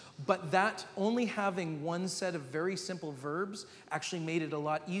 tenets. But that only having one set of very simple verbs actually made it a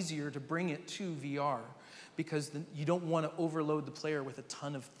lot easier to bring it to VR because you don't want to overload the player with a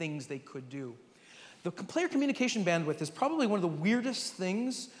ton of things they could do. The player communication bandwidth is probably one of the weirdest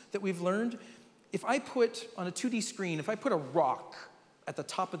things that we've learned. If I put, on a 2D screen, if I put a rock at the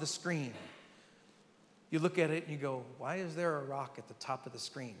top of the screen, you look at it and you go, why is there a rock at the top of the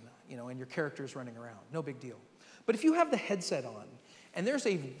screen? And your character's running around. No big deal. But if you have the headset on, and there's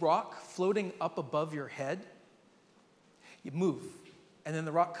a rock floating up above your head, you move, and then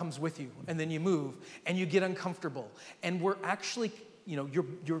the rock comes with you, and then you move, and you get uncomfortable. And we're actually,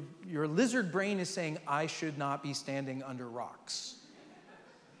 your lizard brain is saying, I should not be standing under rocks.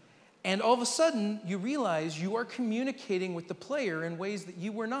 And all of a sudden, you realize you are communicating with the player in ways that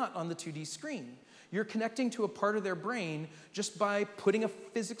you were not on the 2D screen. You're connecting to a part of their brain just by putting a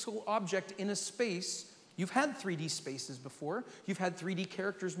physical object in a space. You've had 3D spaces before. You've had 3D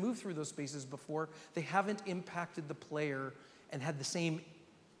characters move through those spaces before. They haven't impacted the player and had the same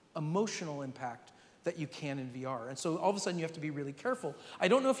emotional impact that you can in VR. And so all of a sudden you have to be really careful. I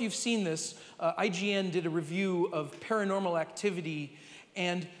don't know if you've seen this. IGN did a review of Paranormal Activity,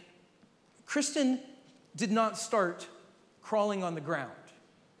 and Kristen did not start crawling on the ground.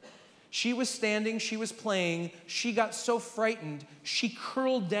 She was standing, she was playing, she got so frightened, she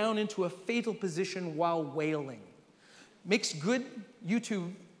curled down into a fetal position while wailing. Makes good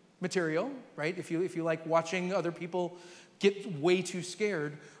YouTube material, right? If you like watching other people get way too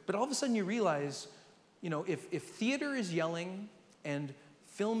scared, but all of a sudden you realize, if theater is yelling and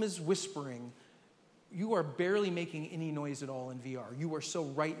film is whispering, you are barely making any noise at all in VR. You are so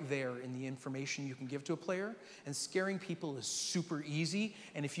right there in the information you can give to a player, and scaring people is super easy,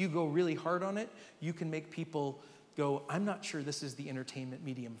 and if you go really hard on it, you can make people go, I'm not sure this is the entertainment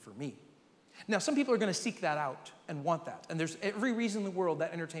medium for me. Now, some people are going to seek that out and want that, and there's every reason in the world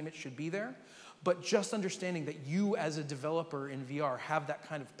that entertainment should be there, but just understanding that you as a developer in VR have that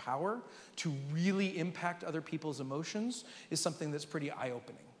kind of power to really impact other people's emotions is something that's pretty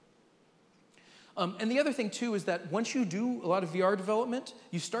eye-opening. And the other thing, too, is that once you do a lot of VR development,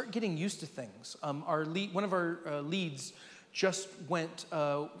 you start getting used to things. One of our leads just went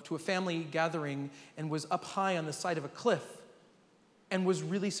to a family gathering and was up high on the side of a cliff and was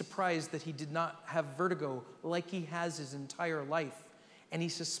really surprised that he did not have vertigo like he has his entire life. And he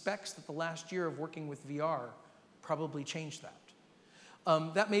suspects that the last year of working with VR probably changed that.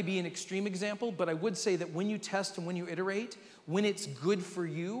 That may be an extreme example, but I would say that when you test and when you iterate, when it's good for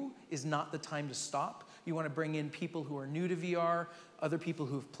you is not the time to stop. You want to bring in people who are new to VR, other people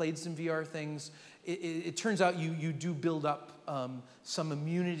who have played some VR things. It turns out you do build up some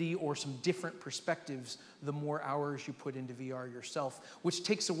immunity or some different perspectives the more hours you put into VR yourself, which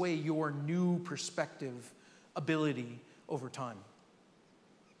takes away your new perspective ability over time.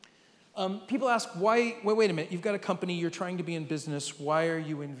 People ask, wait a minute, you've got a company, you're trying to be in business, why are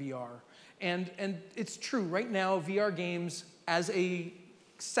you in VR? And it's true, right now, VR games as a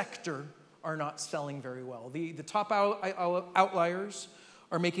sector are not selling very well. The top outliers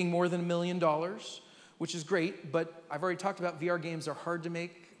are making more than $1 million, which is great, but I've already talked about VR games are hard to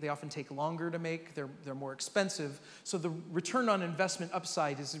make. They often take longer to make. They're more expensive. So the return on investment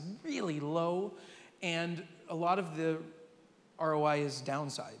upside is really low, and a lot of the ROI is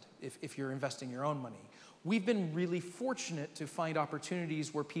downside if you're investing your own money. We've been really fortunate to find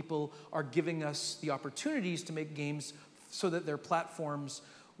opportunities where people are giving us the opportunities to make games so that their platforms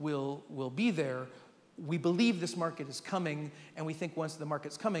will be there. We believe this market is coming, and we think once the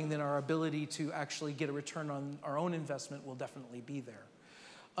market's coming, then our ability to actually get a return on our own investment will definitely be there.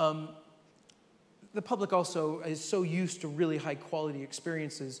 The public also is so used to really high-quality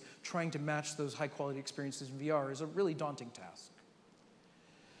experiences. Trying to match those high-quality experiences in VR is a really daunting task.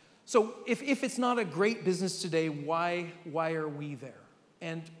 So if it's not a great business today, why are we there?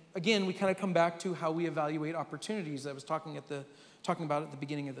 And again, we kind of come back to how we evaluate opportunities that I was talking about at the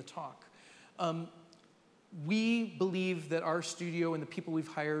beginning of the talk. We believe that our studio and the people we've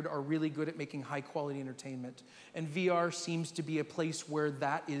hired are really good at making high-quality entertainment, and VR seems to be a place where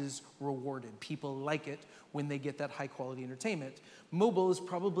that is rewarded. People like it when they get that high-quality entertainment. Mobile is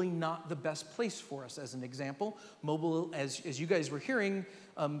probably not the best place for us, as an example. Mobile, as you guys were hearing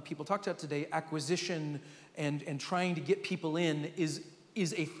people talked about today, acquisition and trying to get people in is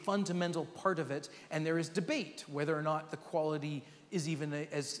a fundamental part of it, and there is debate whether or not the quality is even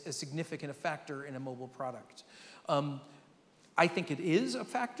as significant a factor in a mobile product. I think it is a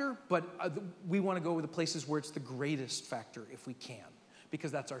factor, but we want to go with the places where it's the greatest factor if we can, because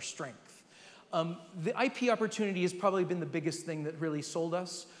that's our strength. The IP opportunity has probably been the biggest thing that really sold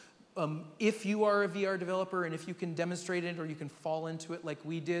us. If you are a VR developer and if you can demonstrate it or you can fall into it like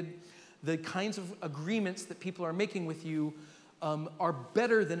we did, the kinds of agreements that people are making with you are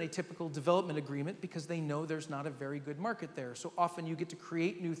better than a typical development agreement because they know there's not a very good market there. So often you get to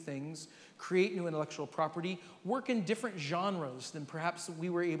create new things, create new intellectual property, work in different genres than perhaps we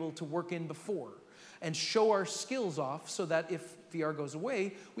were able to work in before, and show our skills off so that if VR goes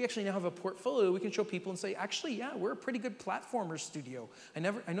away, we actually now have a portfolio we can show people and say, actually, yeah, we're a pretty good platformer studio.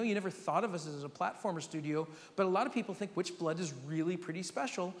 I know you never thought of us as a platformer studio, but a lot of people think Witchblood is really pretty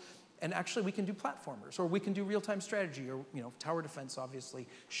special. And actually, we can do platformers, or we can do real-time strategy, or tower defense, obviously,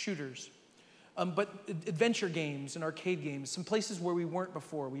 shooters. But adventure games and arcade games, some places where we weren't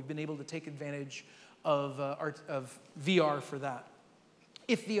before, we've been able to take advantage of VR for that.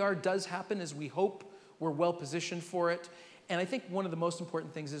 If VR does happen, as we hope, we're well-positioned for it. And I think one of the most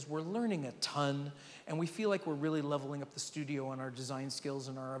important things is we're learning a ton, and we feel like we're really leveling up the studio on our design skills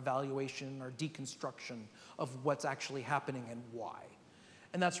and our evaluation, our deconstruction of what's actually happening and why.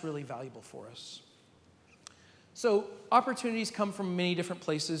 And that's really valuable for us. So opportunities come from many different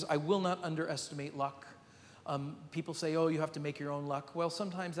places. I will not underestimate luck. People say, oh, you have to make your own luck. Well,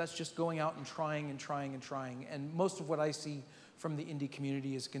 sometimes that's just going out and trying and trying and trying. And most of what I see from the indie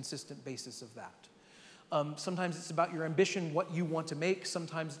community is a consistent basis of that. Sometimes it's about your ambition, what you want to make.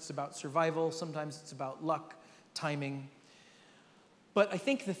 Sometimes it's about survival. Sometimes it's about luck, timing. But I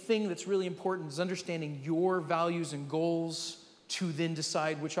think the thing that's really important is understanding your values and goals to then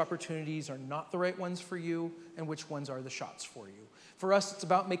decide which opportunities are not the right ones for you and which ones are the shots for you. For us, it's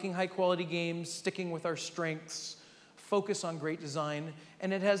about making high-quality games, sticking with our strengths, focus on great design,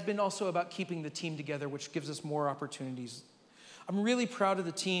 and it has been also about keeping the team together, which gives us more opportunities. I'm really proud of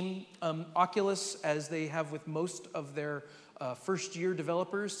the team. Oculus, as they have with most of their first-year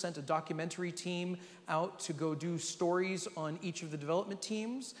developers, sent a documentary team out to go do stories on each of the development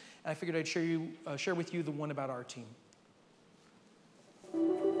teams, and I figured I'd share with you the one about our team.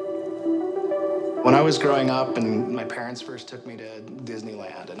 When I was growing up and my parents first took me to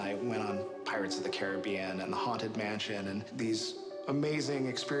Disneyland and I went on Pirates of the Caribbean and the Haunted Mansion, and these amazing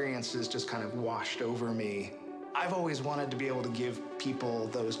experiences just kind of washed over me. I've always wanted to be able to give people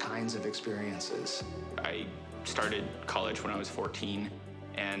those kinds of experiences. I started college when I was 14,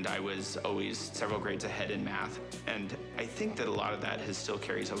 and I was always several grades ahead in math. And I think that a lot of that still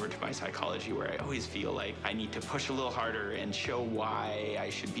carries over to my psychology, where I always feel like I need to push a little harder and show why I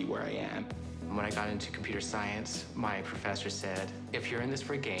should be where I am. When I got into computer science, my professor said, if you're in this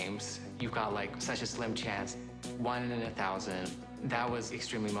for games, you've got like such a slim chance, 1 in 1,000. That was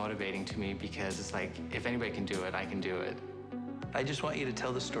extremely motivating to me because it's like, if anybody can do it, I can do it. I just want you to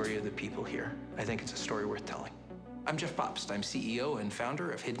tell the story of the people here. I think it's a story worth telling. I'm Jeff Pobst. I'm CEO and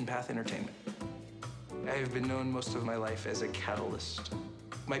founder of Hidden Path Entertainment. I've been known most of my life as a catalyst.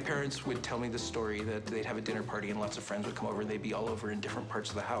 My parents would tell me the story that they'd have a dinner party and lots of friends would come over and they'd be all over in different parts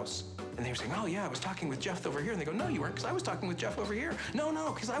of the house. And they were saying, oh yeah, I was talking with Jeff over here. And they go, no, you weren't, because I was talking with Jeff over here. No,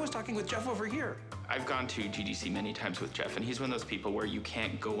 because I was talking with Jeff over here. I've gone to GDC many times with Jeff, and he's one of those people where you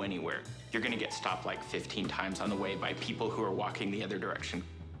can't go anywhere. You're gonna get stopped like 15 times on the way by people who are walking the other direction.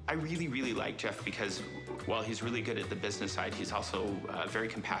 I really, really like Jeff because while he's really good at the business side, he's also very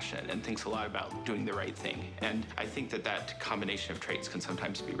compassionate and thinks a lot about doing the right thing. And I think that that combination of traits can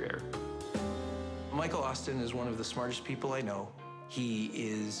sometimes be rare. Michael Austin is one of the smartest people I know. He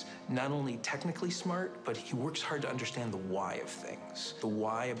is not only technically smart, but he works hard to understand the why of things, the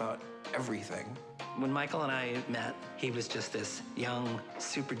why about everything. When Michael and I met, he was just this young,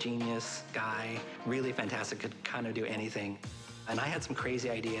 super genius guy, really fantastic, could kind of do anything. And I had some crazy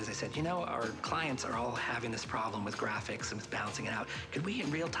ideas. I said, you know, our clients are all having this problem with graphics and with balancing it out. Could we, in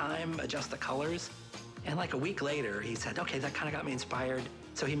real time, adjust the colors? And like a week later, he said, okay, that kind of got me inspired.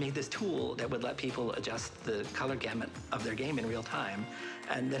 So he made this tool that would let people adjust the color gamut of their game in real time,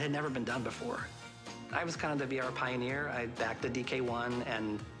 and that had never been done before. I was kind of the VR pioneer. I backed the DK1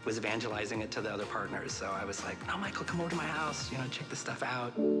 and was evangelizing it to the other partners. So I was like, oh, Michael, come over to my house, you know, check this stuff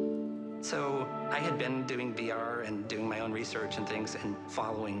out. So I had been doing VR and doing my own research and things and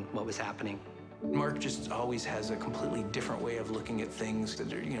following what was happening. Mark just always has a completely different way of looking at things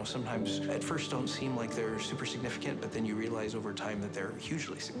that are, you know, sometimes at first don't seem like they're super significant, but then you realize over time that they're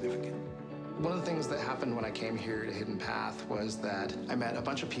hugely significant. One of the things that happened when I came here to Hidden Path was that I met a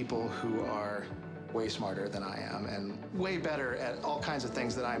bunch of people who are way smarter than I am and way better at all kinds of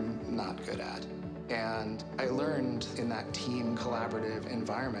things that I'm not good at. And I learned in that team collaborative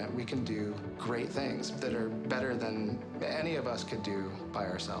environment, we can do great things that are better than any of us could do by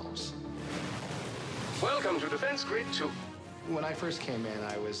ourselves. Welcome to Defense Grid 2. When I first came in,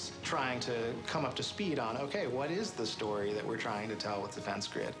 I was trying to come up to speed on, okay, what is the story that we're trying to tell with Defense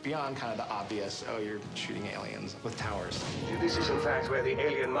Grid? Beyond kind of the obvious, oh, you're shooting aliens with towers. This is in fact where the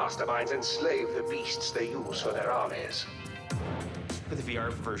alien masterminds enslave the beasts they use for their armies. With the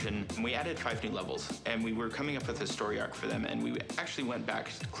VR version, we added 5 new levels, and we were coming up with a story arc for them, and we actually went back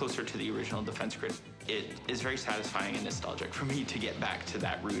closer to the original Defense Grid. It is very satisfying and nostalgic for me to get back to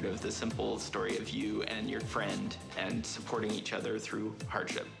that root of the simple story of you and your friend and supporting each other through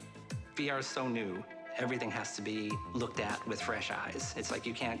hardship. VR is so new. Everything has to be looked at with fresh eyes. It's like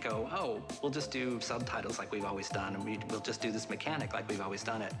you can't go, oh, we'll just do subtitles like we've always done, and we'll just do this mechanic like we've always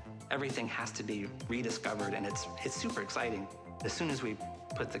done it. Everything has to be rediscovered, and it's super exciting. As soon as we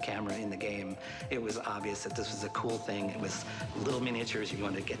put the camera in the game, it was obvious that this was a cool thing. It was little miniatures. You're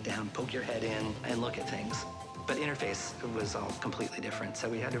going to get down, poke your head in, and look at things. But interface was all completely different, so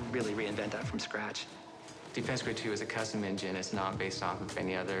we had to really reinvent that from scratch. Defense Grid 2 is a custom engine. It's not based off of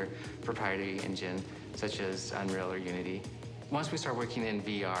any other proprietary engine, such as Unreal or Unity. Once we started working in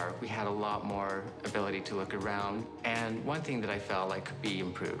VR, we had a lot more ability to look around. And one thing that I felt like could be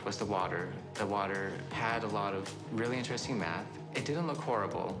improved was the water. The water had a lot of really interesting math. It didn't look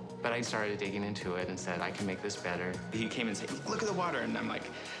horrible, but I started digging into it and said, I can make this better. He came and said, look at the water, and I'm like,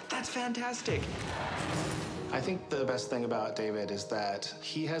 that's fantastic. I think the best thing about David is that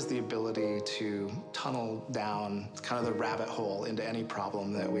he has the ability to tunnel down kind of the rabbit hole into any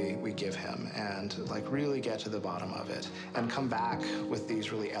problem that we give him and like really get to the bottom of it and come back with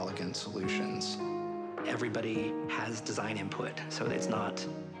these really elegant solutions. Everybody has design input, so it's not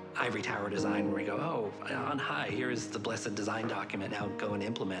ivory tower design where we go, oh, on high, here's the blessed design document, now go and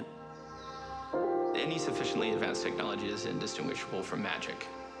implement. Any sufficiently advanced technology is indistinguishable from magic.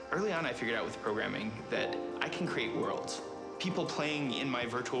 Early on, I figured out with programming that I can create worlds. People playing in my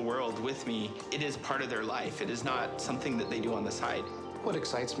virtual world with me, it is part of their life. It is not something that they do on the side. What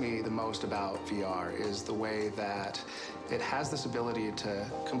excites me the most about VR is the way that it has this ability to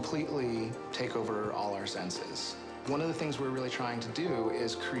completely take over all our senses. One of the things we're really trying to do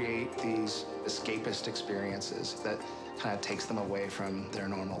is create these escapist experiences that kind of takes them away from their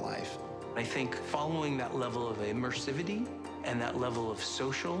normal life. I think following that level of immersivity and that level of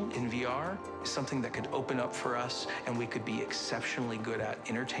social in VR is something that could open up for us, and we could be exceptionally good at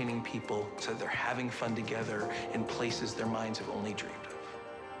entertaining people so that they're having fun together in places their minds have only dreamed of.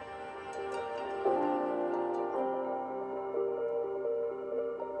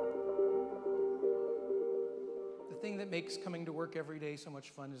 The thing that makes coming to work every day so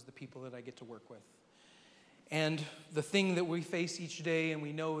much fun is the people that I get to work with. And the thing that we face each day and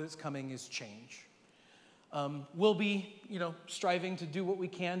we know is coming is change. We'll be, striving to do what we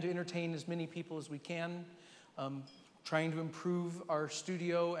can to entertain as many people as we can, trying to improve our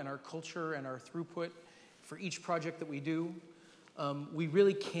studio and our culture and our throughput for each project that we do. We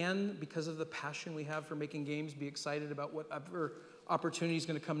really can, because of the passion we have for making games, be excited about whatever opportunity is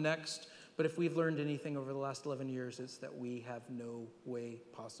going to come next. But if we've learned anything over the last 11 years, it's that we have no way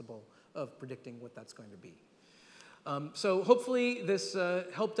possible of predicting what that's going to be. So hopefully this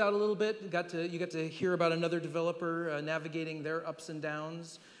helped out a little bit. You got to hear about another developer navigating their ups and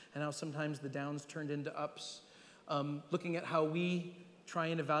downs, and how sometimes the downs turned into ups. Looking at how we try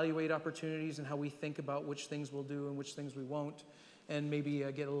and evaluate opportunities and how we think about which things we'll do and which things we won't, and maybe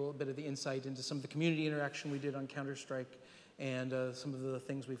get a little bit of the insight into some of the community interaction we did on Counter-Strike and some of the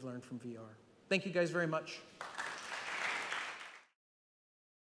things we've learned from VR. Thank you guys very much.